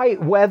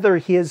 Despite whether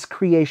his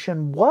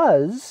creation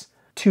was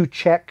to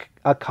check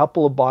a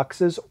couple of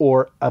boxes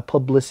or a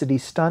publicity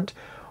stunt,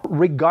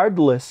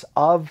 regardless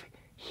of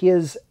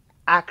his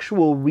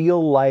actual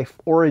real-life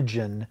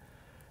origin,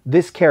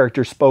 this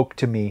character spoke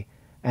to me,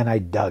 and I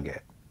dug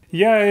it.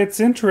 Yeah, it's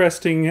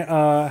interesting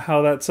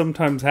how that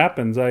sometimes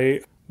happens.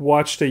 I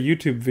watched a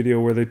YouTube video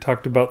where they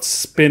talked about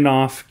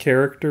spin-off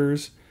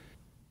characters.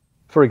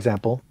 For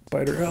example?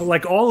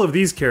 Like all of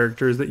these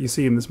characters that you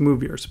see in this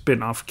movie are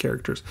spin-off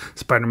characters.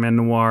 Spider-Man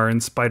Noir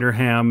and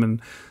Spider-Ham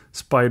and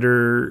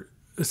Spider...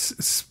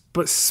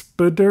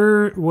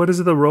 Spider... What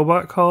is the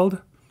robot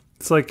called?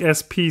 It's like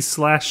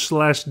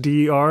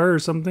SP//DR or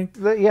something.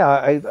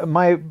 Yeah,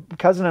 my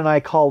cousin and I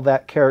call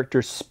that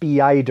character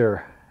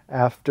Spider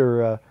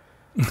after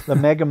the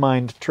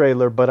Megamind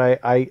trailer, but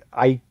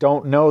I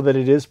don't know that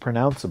it is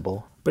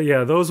pronounceable. But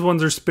yeah, those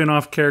ones are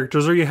spin-off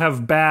characters. Or you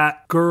have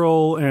Bat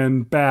Girl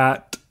and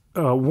Bat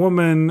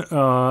Woman,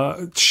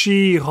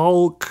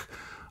 She-Hulk,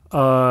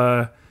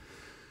 Supergirl,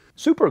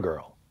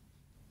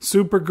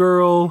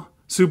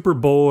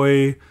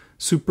 Superboy,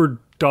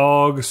 Super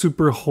Dog,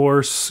 Super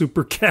Horse,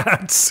 Super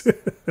Cats.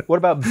 What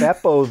about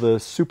Beppo the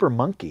Super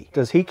Monkey?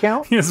 Does he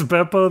count? Yes,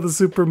 Beppo the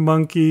Super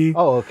Monkey.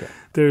 Oh, okay.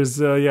 There's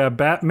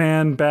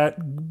Batman,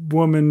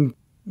 Batwoman,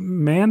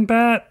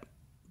 Man-Bat,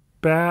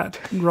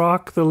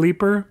 Bat-Rock the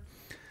Leaper.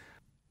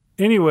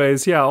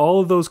 Anyways, yeah, all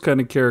of those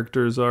kind of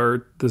characters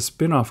are the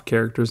spin-off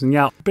characters. And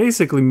yeah,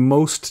 basically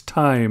most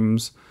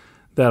times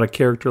that a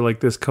character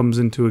like this comes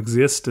into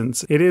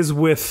existence, it is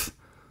with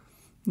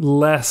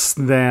less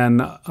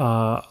than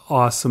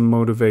awesome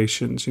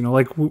motivations. You know,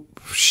 like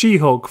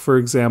She-Hulk, for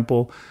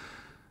example.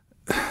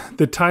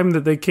 The time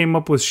that they came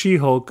up with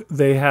She-Hulk,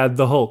 they had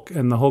the Hulk,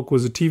 and the Hulk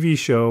was a TV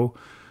show.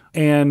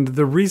 And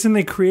the reason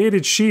they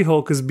created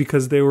She-Hulk is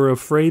because they were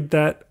afraid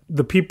that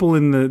the people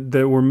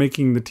that were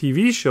making the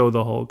TV show,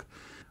 the Hulk,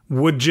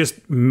 would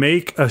just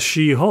make a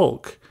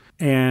She-Hulk.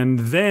 And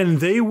then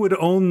they would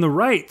own the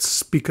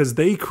rights because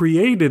they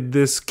created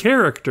this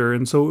character.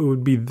 And so it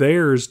would be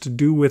theirs to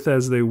do with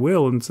as they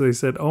will. And so they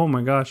said, oh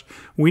my gosh,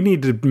 we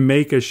need to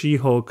make a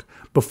She-Hulk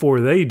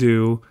before they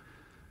do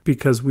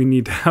because we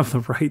need to have the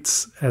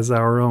rights as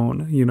our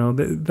own. You know,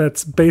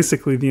 that's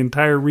basically the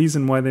entire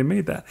reason why they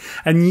made that.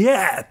 And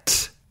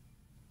yet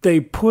they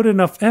put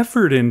enough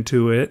effort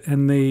into it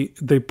and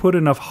they put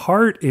enough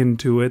heart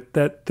into it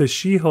that the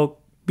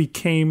She-Hulk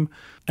became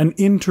an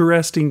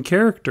interesting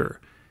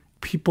character.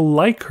 People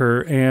like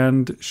her,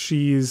 and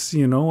she's,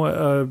 you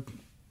know,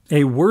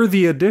 a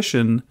worthy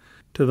addition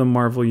to the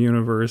Marvel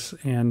Universe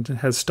and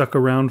has stuck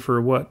around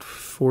for,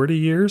 40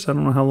 years? I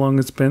don't know how long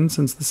it's been,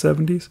 since the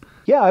 70s.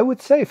 Yeah, I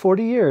would say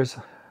 40 years.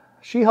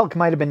 She-Hulk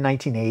might have been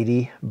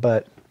 1980,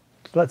 but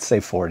let's say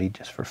 40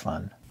 just for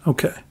fun.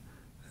 Okay,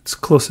 it's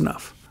close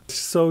enough.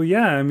 So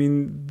yeah, I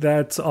mean,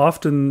 that's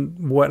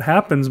often what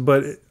happens,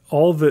 but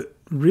all that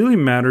really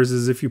matters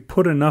is if you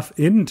put enough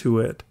into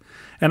it.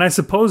 And I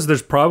suppose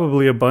there's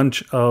probably a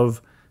bunch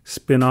of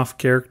spin-off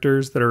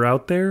characters that are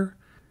out there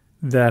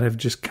that have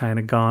just kind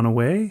of gone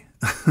away,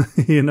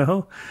 you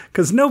know,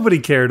 because nobody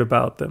cared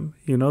about them.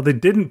 You know, they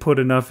didn't put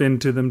enough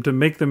into them to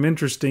make them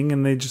interesting.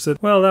 And they just said,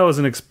 well, that was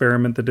an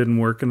experiment that didn't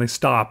work. And they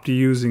stopped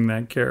using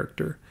that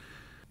character.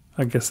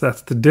 I guess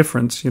that's the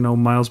difference. You know,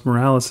 Miles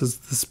Morales is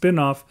the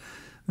spin-off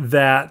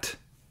that,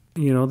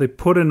 you know, they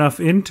put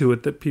enough into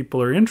it that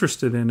people are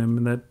interested in him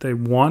and that they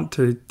want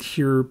to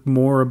hear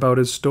more about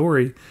his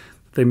story.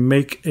 They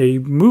make a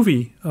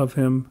movie of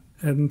him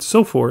and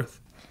so forth.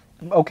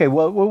 Okay,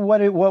 well,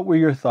 what were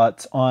your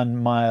thoughts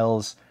on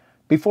Miles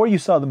before you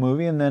saw the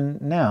movie and then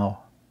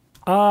now?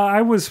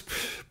 I was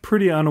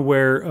pretty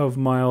unaware of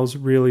Miles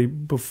really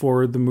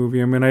before the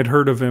movie. I mean, I'd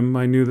heard of him.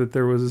 I knew that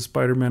there was a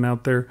Spider-Man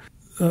out there,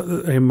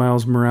 a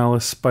Miles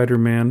Morales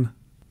Spider-Man.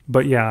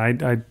 But yeah,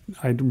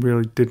 I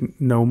really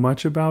didn't know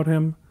much about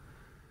him.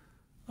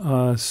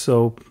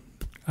 So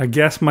I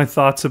guess my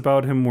thoughts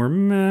about him were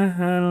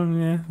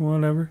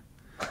whatever.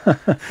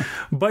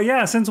 But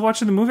yeah, since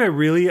watching the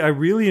movie, I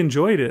really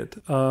enjoyed it.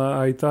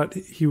 I thought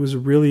he was a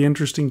really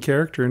interesting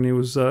character, and he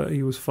was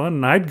fun.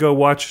 And I'd go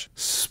watch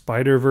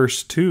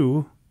Spider-Verse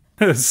 2,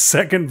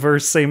 second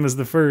verse same as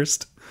the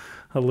first,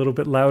 a little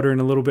bit louder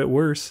and a little bit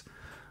worse.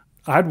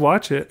 I'd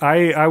watch it.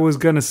 I was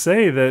gonna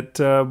say that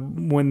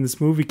when this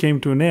movie came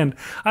to an end,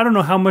 I don't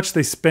know how much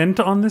they spent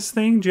on this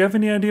thing. Do you have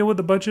any idea what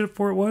the budget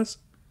for it was?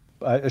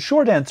 A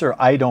short answer,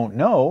 I don't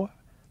know.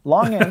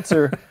 Long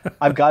answer,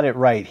 I've got it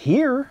right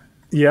here.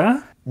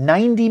 Yeah?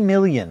 90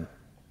 million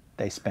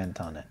they spent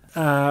on it.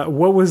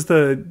 What was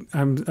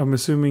I'm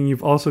assuming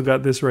you've also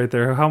got this right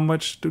there. How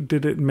much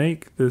did it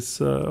make this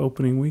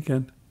opening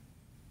weekend?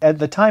 At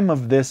the time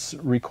of this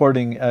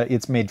recording,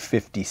 it's made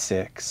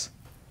 56.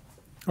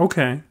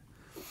 Okay.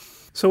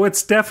 So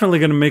it's definitely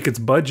going to make its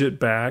budget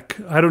back.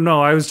 I don't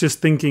know. I was just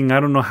thinking, I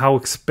don't know how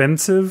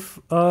expensive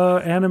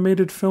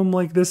animated film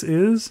like this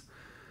is.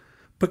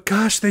 But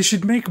gosh, they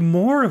should make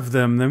more of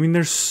them. I mean,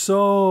 there's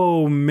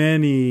so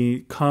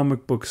many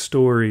comic book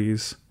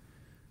stories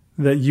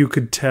that you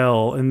could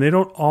tell. And they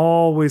don't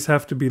always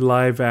have to be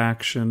live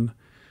action.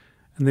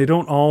 And they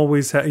don't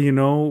always have,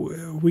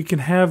 we can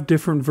have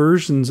different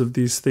versions of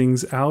these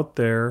things out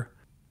there.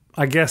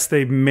 I guess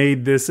they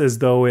made this as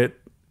though it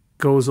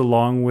goes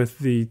along with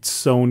the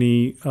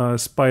Sony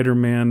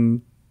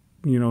Spider-Man,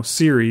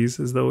 series,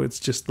 as though it's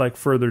just like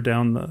further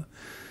down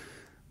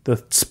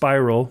the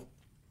spiral.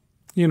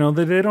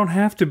 That they don't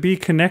have to be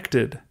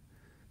connected.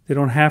 They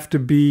don't have to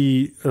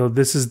be,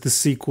 this is the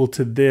sequel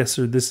to this,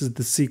 or this is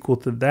the sequel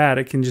to that.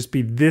 It can just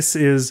be, this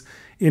is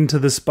Into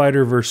the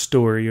Spider-Verse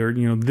story, or,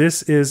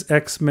 this is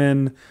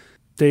X-Men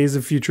Days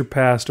of Future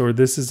Past, or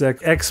this is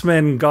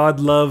X-Men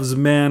God Loves,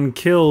 Man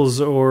Kills,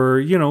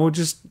 or,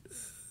 just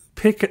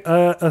pick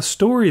a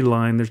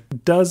storyline. There's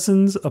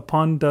dozens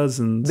upon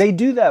dozens. They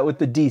do that with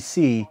the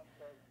DC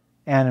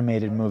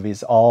animated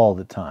movies all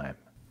the time.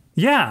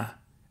 Yeah,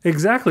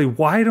 exactly.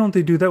 Why don't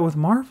they do that with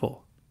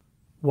Marvel?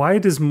 Why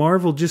does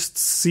Marvel just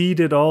cede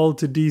it all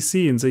to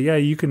DC and say, yeah,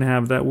 you can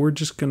have that. We're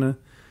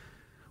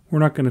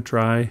not going to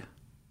try.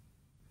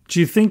 Do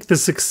you think the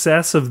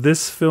success of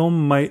this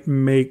film might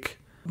make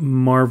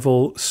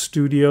Marvel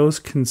Studios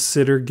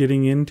consider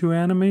getting into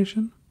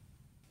animation?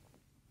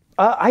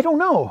 I don't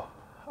know.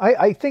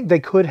 I think they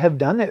could have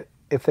done it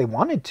if they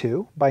wanted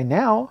to by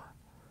now.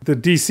 The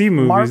DC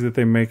movies that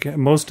they make,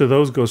 most of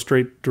those go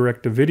straight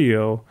direct to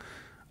video.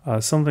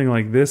 Something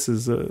like this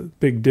is a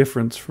big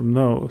difference from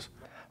those.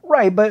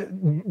 Right,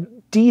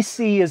 but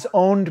DC is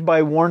owned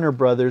by Warner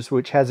Brothers,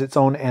 which has its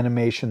own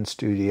animation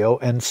studio,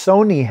 and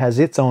Sony has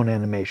its own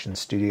animation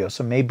studio.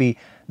 So maybe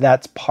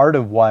that's part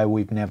of why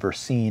we've never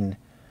seen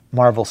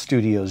Marvel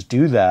Studios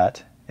do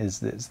that,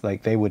 is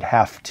like they would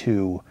have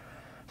to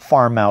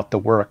farm out the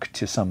work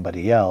to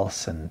somebody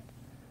else.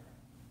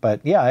 But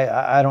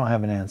yeah, I don't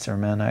have an answer,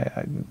 man.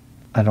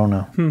 I don't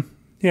know.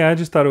 Yeah, I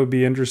just thought it would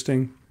be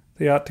interesting.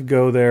 They ought to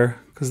go there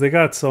because they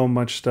got so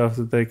much stuff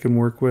that they can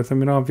work with. I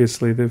mean,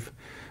 obviously they've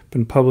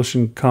been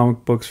publishing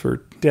comic books for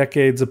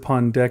decades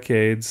upon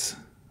decades.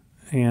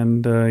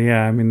 And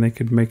they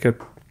could make a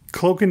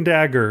Cloak and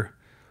Dagger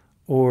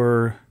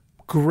or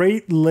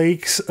Great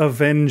Lakes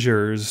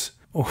Avengers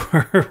or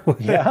whatever.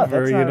 Yeah,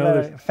 that's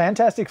not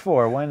Fantastic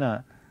Four. Why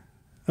not?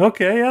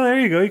 Okay, yeah, there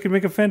you go. You can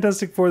make a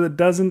Fantastic Four that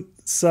doesn't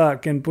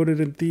suck and put it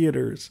in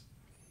theaters.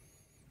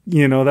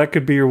 That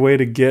could be your way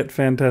to get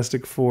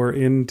Fantastic Four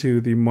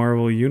into the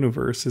Marvel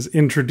universe, is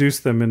introduce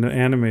them in an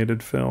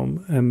animated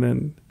film, and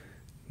then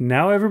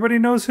now everybody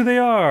knows who they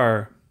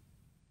are.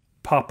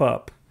 Pop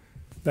up.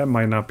 That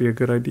might not be a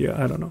good idea.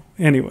 I don't know.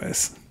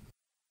 Anyways.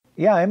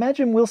 Yeah, I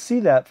imagine we'll see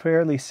that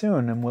fairly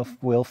soon, and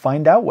we'll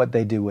find out what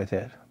they do with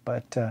it.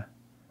 But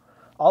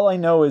all I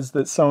know is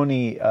that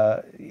Sony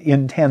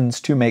intends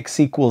to make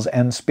sequels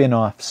and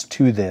spin-offs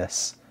to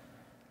this,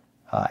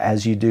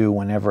 as you do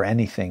whenever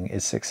anything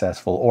is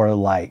successful or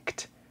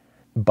liked.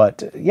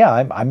 But yeah,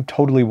 I'm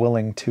totally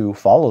willing to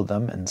follow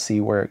them and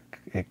see where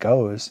it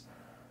goes.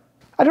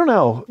 I don't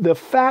know. The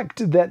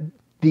fact that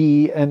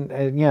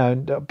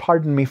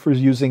pardon me for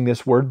using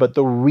this word, but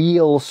the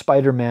real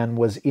Spider-Man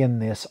was in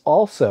this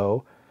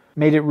also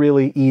made it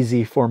really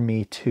easy for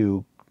me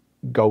to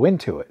go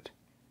into it,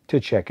 to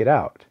check it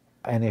out.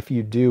 And if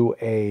you do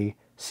a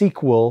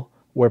sequel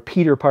where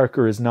Peter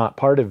Parker is not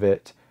part of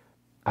it,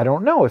 I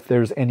don't know if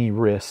there's any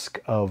risk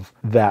of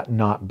that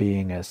not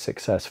being as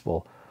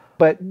successful.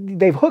 But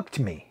they've hooked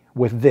me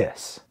with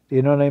this.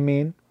 You know what I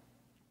mean?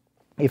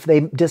 If they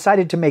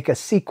decided to make a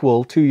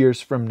sequel 2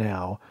 years from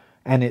now,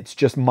 and it's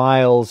just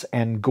Miles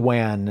and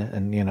Gwen,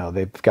 and,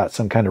 they've got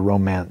some kind of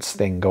romance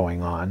thing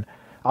going on,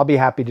 I'll be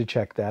happy to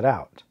check that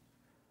out.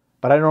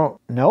 But I don't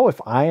know if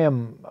I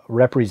am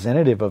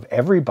representative of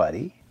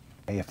everybody.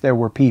 If there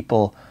were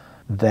people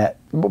that,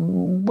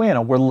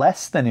 were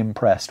less than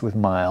impressed with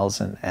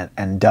Miles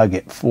and dug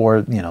it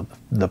for,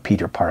 the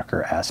Peter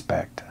Parker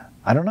aspect.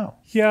 I don't know.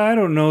 Yeah, I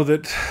don't know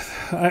that,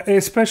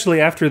 especially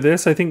after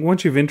this, I think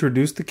once you've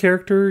introduced the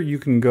character, you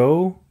can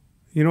go,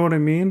 you know what I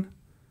mean?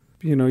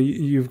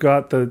 You've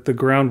got the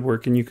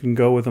groundwork and you can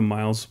go with a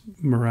Miles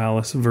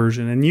Morales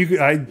version. And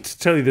to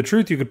tell you the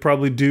truth, you could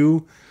probably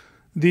do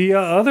the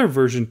other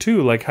version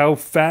too, like how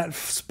fat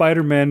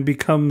Spider-Man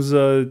becomes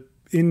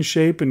in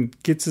shape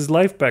and gets his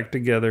life back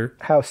together.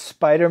 How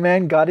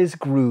Spider-Man got his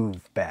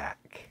groove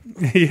back.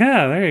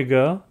 Yeah, there you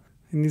go.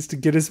 He needs to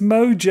get his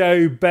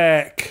mojo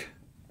back.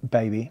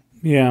 Baby.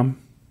 Yeah.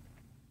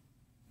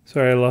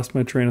 Sorry, I lost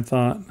my train of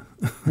thought.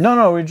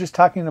 No, we're just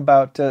talking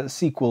about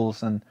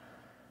sequels and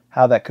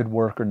how that could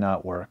work or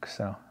not work.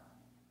 So,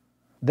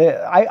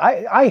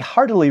 I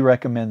heartily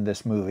recommend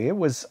this movie. It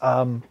was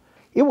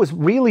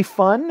really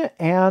fun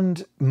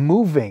and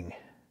moving.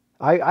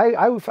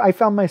 I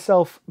found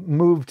myself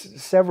moved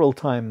several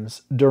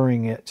times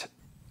during it.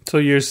 So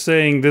you're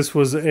saying this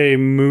was a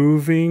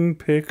moving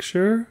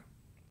picture?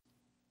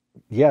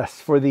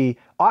 Yes, for the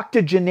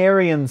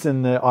octogenarians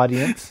in the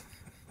audience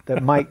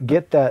that might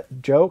get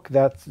that joke,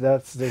 that's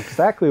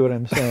exactly what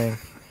I'm saying.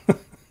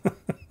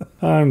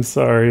 I'm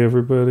sorry,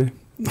 everybody.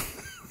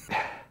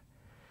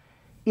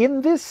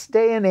 In this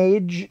day and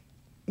age,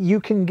 you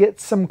can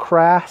get some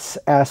crass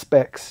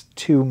aspects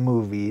to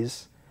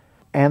movies.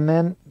 And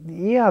then,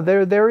 yeah,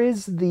 there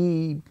is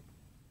the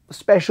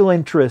special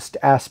interest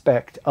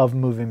aspect of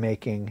movie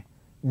making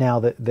now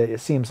that it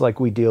seems like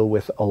we deal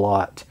with a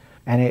lot.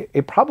 And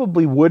it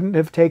probably wouldn't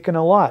have taken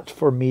a lot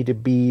for me to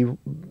be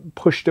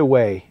pushed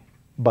away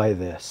by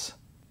this.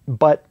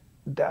 But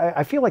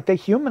I feel like they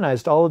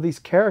humanized all of these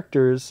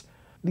characters.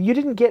 You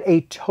didn't get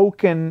a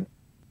token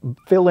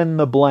fill in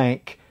the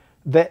blank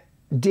that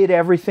did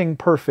everything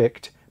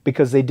perfect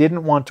because they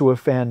didn't want to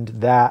offend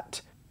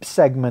that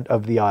segment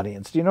of the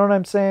audience. Do you know what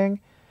I'm saying?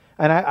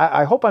 And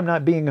I hope I'm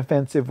not being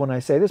offensive when I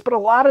say this, but a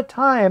lot of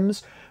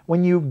times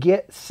when you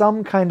get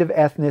some kind of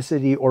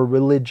ethnicity or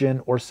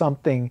religion or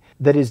something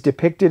that is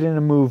depicted in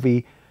a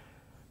movie,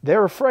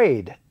 they're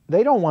afraid.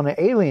 They don't want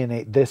to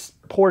alienate this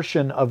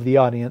portion of the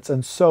audience.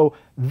 And so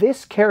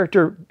this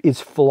character is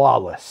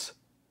flawless.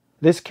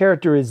 This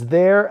character is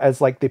there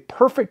as like the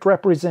perfect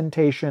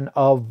representation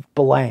of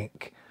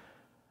blank.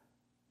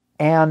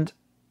 And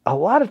a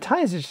lot of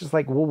times it's just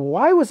like, well,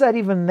 why was that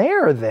even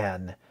there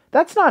then?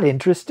 That's not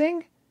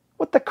interesting.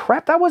 What the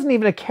crap? That wasn't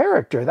even a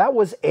character. That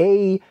was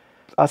a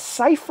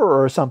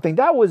cipher or something.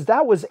 That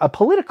was a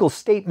political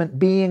statement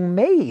being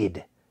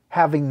made,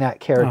 having that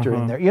character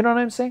in there. You know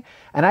what I'm saying?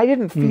 And I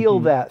didn't feel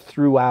that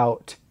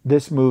throughout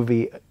this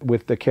movie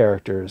with the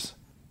characters.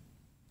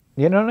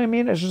 You know what I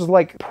mean? It's just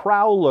like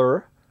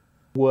Prowler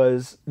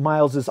was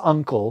Miles's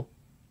uncle,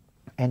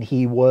 and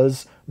he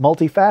was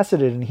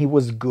multifaceted, and he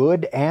was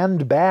good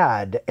and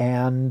bad.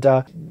 And,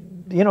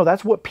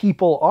 that's what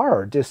people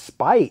are,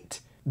 despite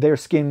their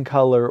skin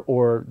color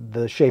or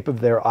the shape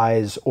of their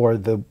eyes or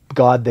the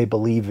God they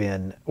believe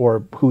in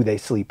or who they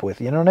sleep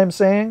with. You know what I'm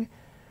saying?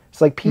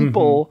 It's like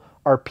people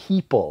are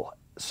people.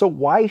 So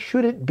why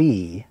should it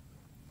be?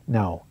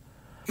 No.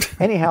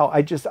 Anyhow,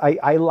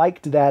 I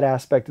liked that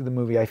aspect of the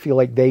movie. I feel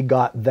like they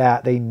got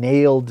that. They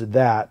nailed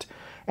that.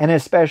 And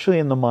especially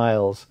in the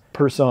Miles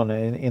persona,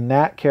 in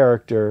that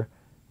character,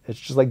 it's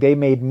just like they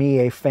made me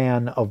a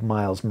fan of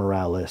Miles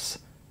Morales,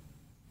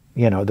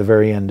 the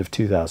very end of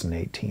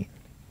 2018.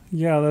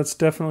 Yeah, that's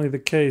definitely the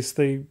case.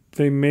 They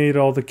made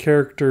all the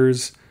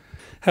characters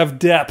have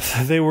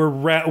depth. They were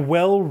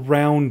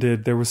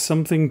well-rounded. There was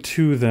something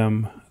to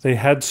them. They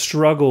had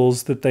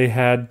struggles that they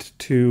had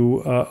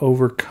to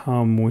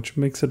overcome, which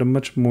makes it a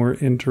much more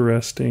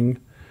interesting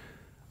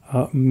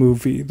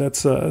movie.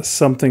 That's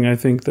something I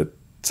think that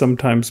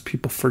sometimes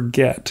people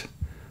forget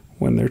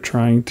when they're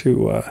trying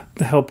to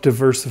help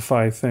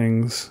diversify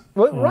things.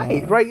 Well,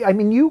 right. I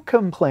mean, you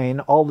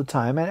complain all the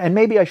time, and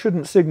maybe I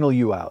shouldn't signal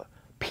you out.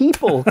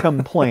 People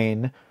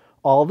complain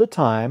all the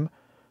time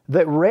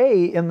that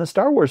Rey in the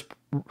Star Wars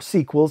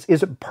sequels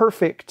is a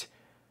perfect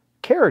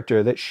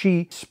character, that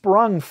she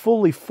sprung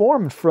fully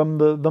formed from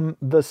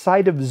the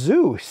side of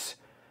Zeus.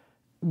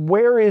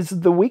 Where is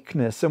the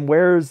weakness, and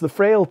where is the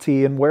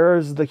frailty, and where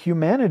is the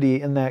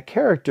humanity in that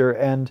character?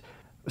 And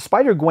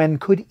Spider-Gwen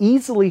could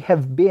easily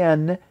have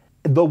been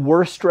the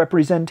worst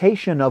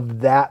representation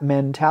of that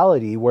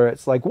mentality, where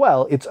it's like,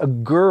 well, it's a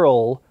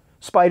girl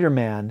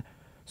Spider-Man,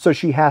 so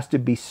she has to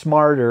be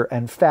smarter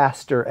and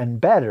faster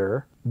and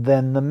better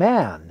than the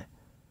man.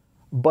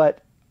 But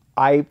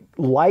I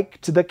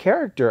liked the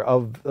character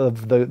of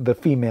the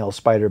female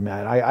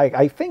Spider-Man.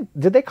 I think,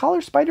 did they call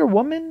her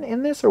Spider-Woman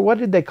in this, or what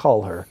did they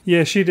call her?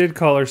 Yeah, she did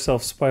call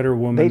herself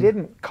Spider-Woman. They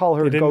didn't call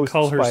her Ghost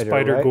Spider, right?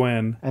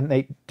 Spider-Gwen. And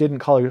they didn't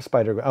call her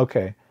Spider-Gwen.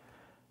 Okay.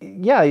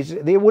 Yeah,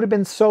 it would have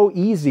been so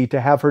easy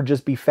to have her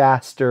just be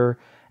faster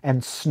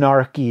and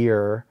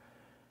snarkier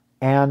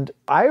and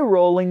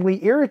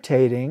eye-rollingly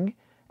irritating,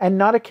 and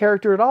not a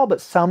character at all,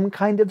 but some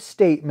kind of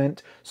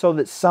statement so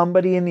that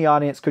somebody in the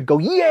audience could go,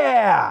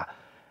 yeah!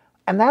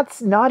 And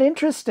that's not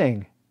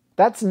interesting.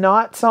 That's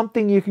not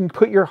something you can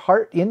put your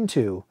heart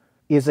into,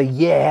 is a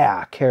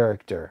yeah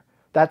character.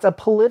 That's a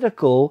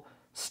political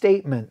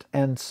statement.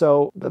 And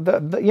so,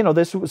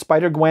 this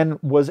Spider-Gwen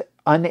was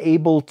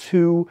unable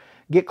to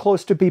get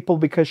close to people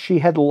because she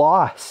had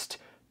lost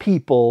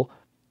people,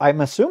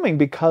 I'm assuming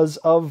because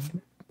of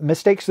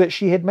mistakes that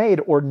she had made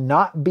or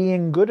not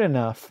being good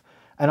enough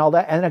and all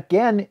that. And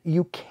again,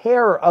 you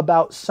care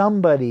about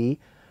somebody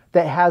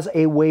that has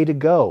a way to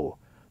go,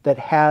 that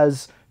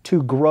has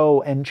to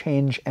grow and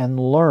change and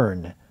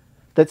learn,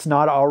 that's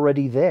not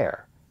already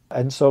there.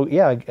 And so,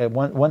 yeah,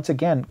 once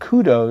again,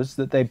 kudos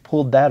that they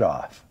pulled that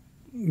off.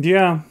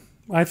 Yeah,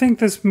 I think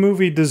this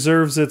movie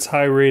deserves its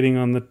high rating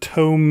on the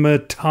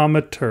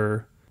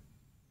tomatometer.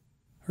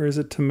 Or is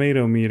it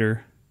tomato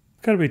meter?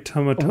 It's got to be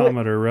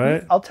tomatometer,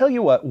 right? I'll tell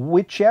you what,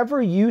 whichever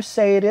you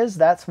say it is,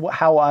 that's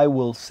how I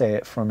will say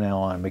it from now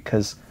on,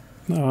 because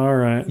all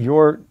right,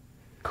 you're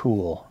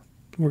cool.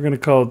 We're going to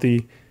call it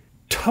the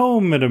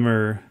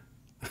tomatometer.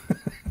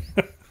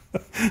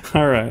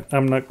 All right,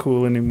 I'm not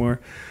cool anymore.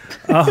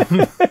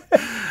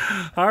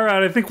 All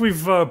right, I think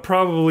we've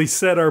probably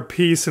said our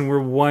piece and we're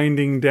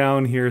winding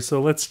down here.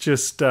 So let's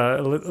just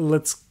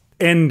let's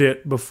end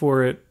it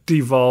before it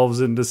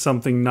devolves into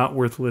something not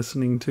worth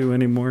listening to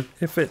anymore,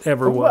 if it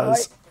ever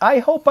was. I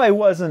hope I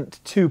wasn't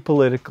too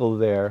political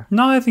there.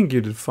 No, I think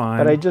you did fine.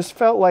 But I just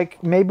felt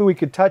like maybe we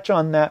could touch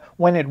on that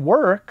when it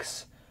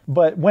works.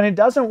 But when it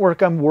doesn't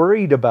work, I'm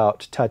worried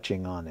about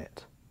touching on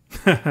it.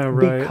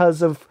 Right.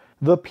 Because of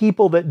the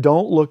people that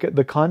don't look at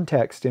the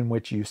context in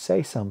which you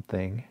say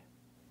something.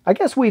 I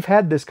guess we've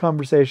had this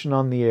conversation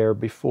on the air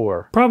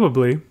before.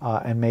 Probably.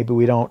 And maybe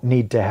we don't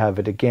need to have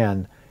it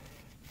again.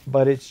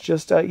 But it's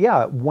just,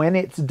 when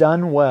it's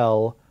done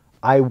well,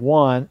 I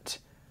want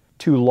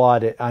to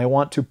laud it. I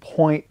want to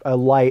point a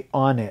light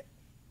on it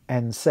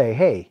and say,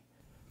 hey,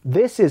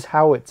 this is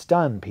how it's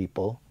done,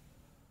 people.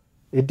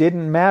 It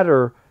didn't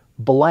matter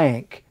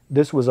blank.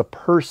 This was a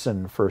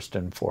person first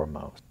and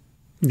foremost.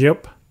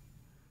 Yep.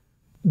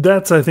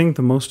 That's, I think,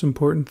 the most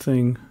important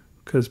thing,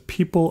 because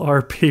people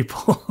are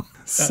people.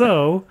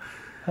 So,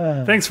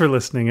 thanks for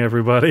listening,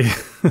 everybody.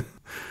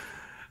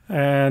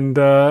 And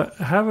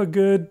have a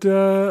good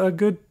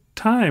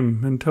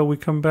time until we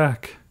come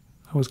back.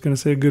 I was going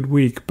to say a good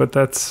week, but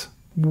that's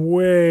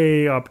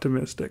way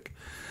optimistic.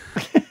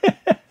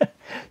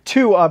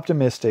 Too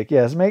optimistic.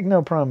 Yes, make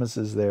no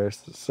promises there,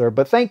 sir.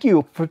 But thank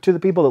you to the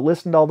people that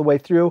listened all the way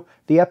through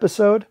the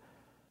episode.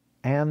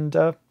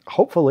 And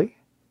hopefully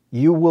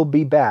you will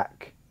be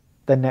back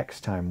the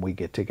next time we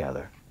get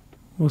together.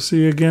 We'll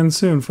see you again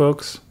soon,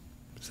 folks.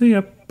 See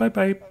ya.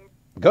 Bye-bye.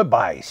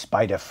 Goodbye,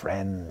 spider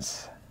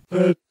friends.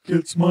 That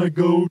Gets My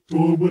Goat,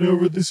 or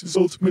whatever this is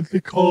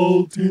ultimately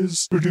called,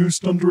 is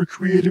produced under a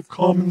Creative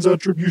Commons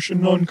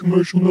Attribution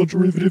Non-Commercial No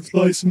Derivative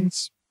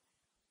license.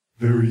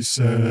 Very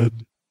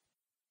sad.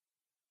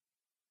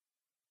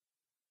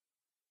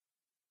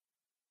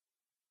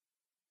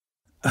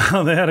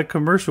 They had a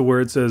commercial where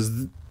it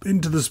says,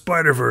 Into the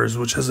Spider-Verse,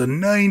 which has a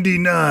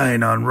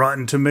 99 on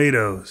Rotten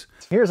Tomatoes.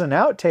 Here's an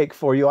outtake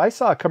for you. I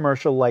saw a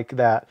commercial like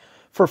that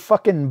for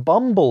fucking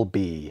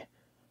Bumblebee.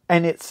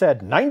 And it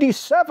said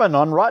 97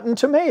 on Rotten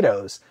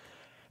Tomatoes.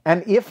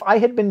 And if I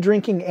had been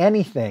drinking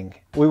anything,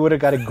 we would have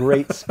got a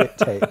great spit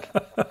take.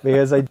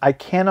 Because I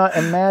cannot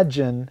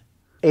imagine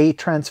a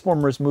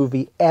Transformers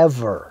movie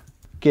ever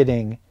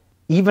getting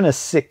even a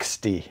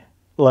 60,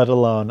 let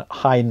alone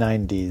high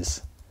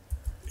 90s.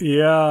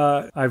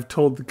 Yeah, I've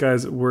told the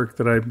guys at work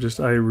that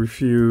I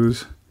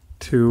refuse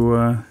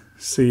to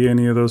see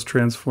any of those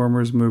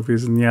Transformers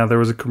movies. And yeah, there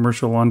was a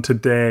commercial on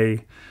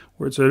today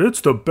where it said, it's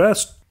the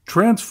best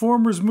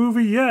Transformers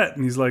movie yet.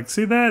 And he's like,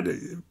 see that?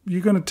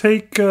 You going to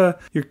take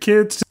your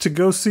kids to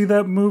go see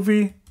that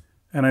movie?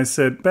 And I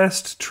said,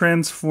 best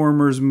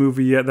Transformers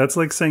movie yet. That's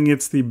like saying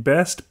it's the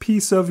best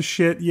piece of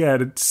shit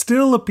yet. It's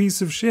still a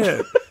piece of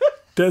shit.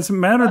 Doesn't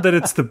matter that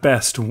it's the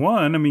best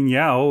one. I mean,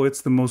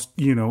 it's the most,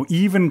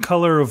 even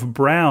color of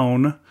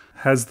brown,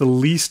 has the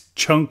least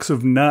chunks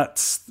of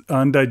nuts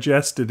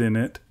undigested in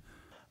it.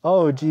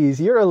 Oh, geez,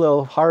 you're a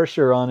little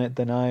harsher on it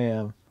than I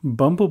am.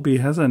 Bumblebee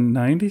has a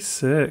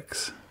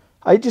 96.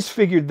 I just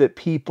figured that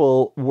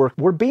people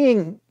were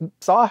being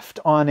soft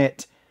on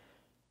it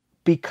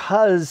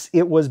because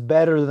it was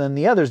better than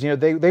the others.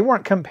 They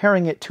weren't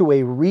comparing it to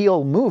a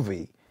real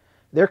movie.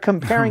 They're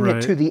comparing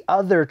it to the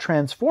other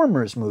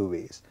Transformers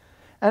movies.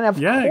 And of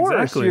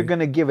course you're going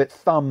to give it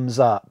thumbs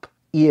up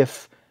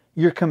if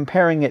you're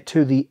comparing it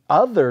to the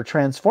other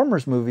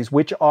Transformers movies,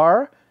 which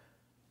are,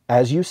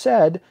 as you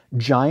said,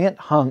 giant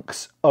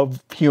hunks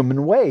of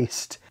human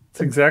waste.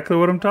 That's exactly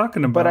what I'm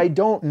talking about. But I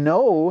don't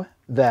know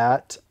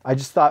that. I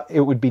just thought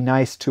it would be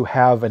nice to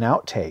have an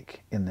outtake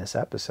in this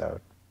episode.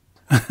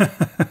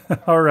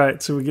 All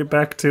right, so we get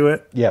back to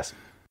it. Yes.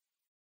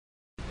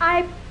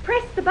 I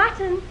pressed the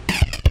button.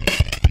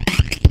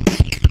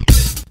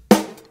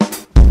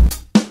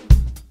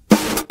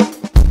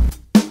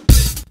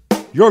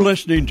 You're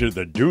listening to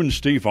the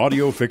Dunesteef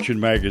Audio Fiction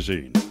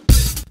Magazine.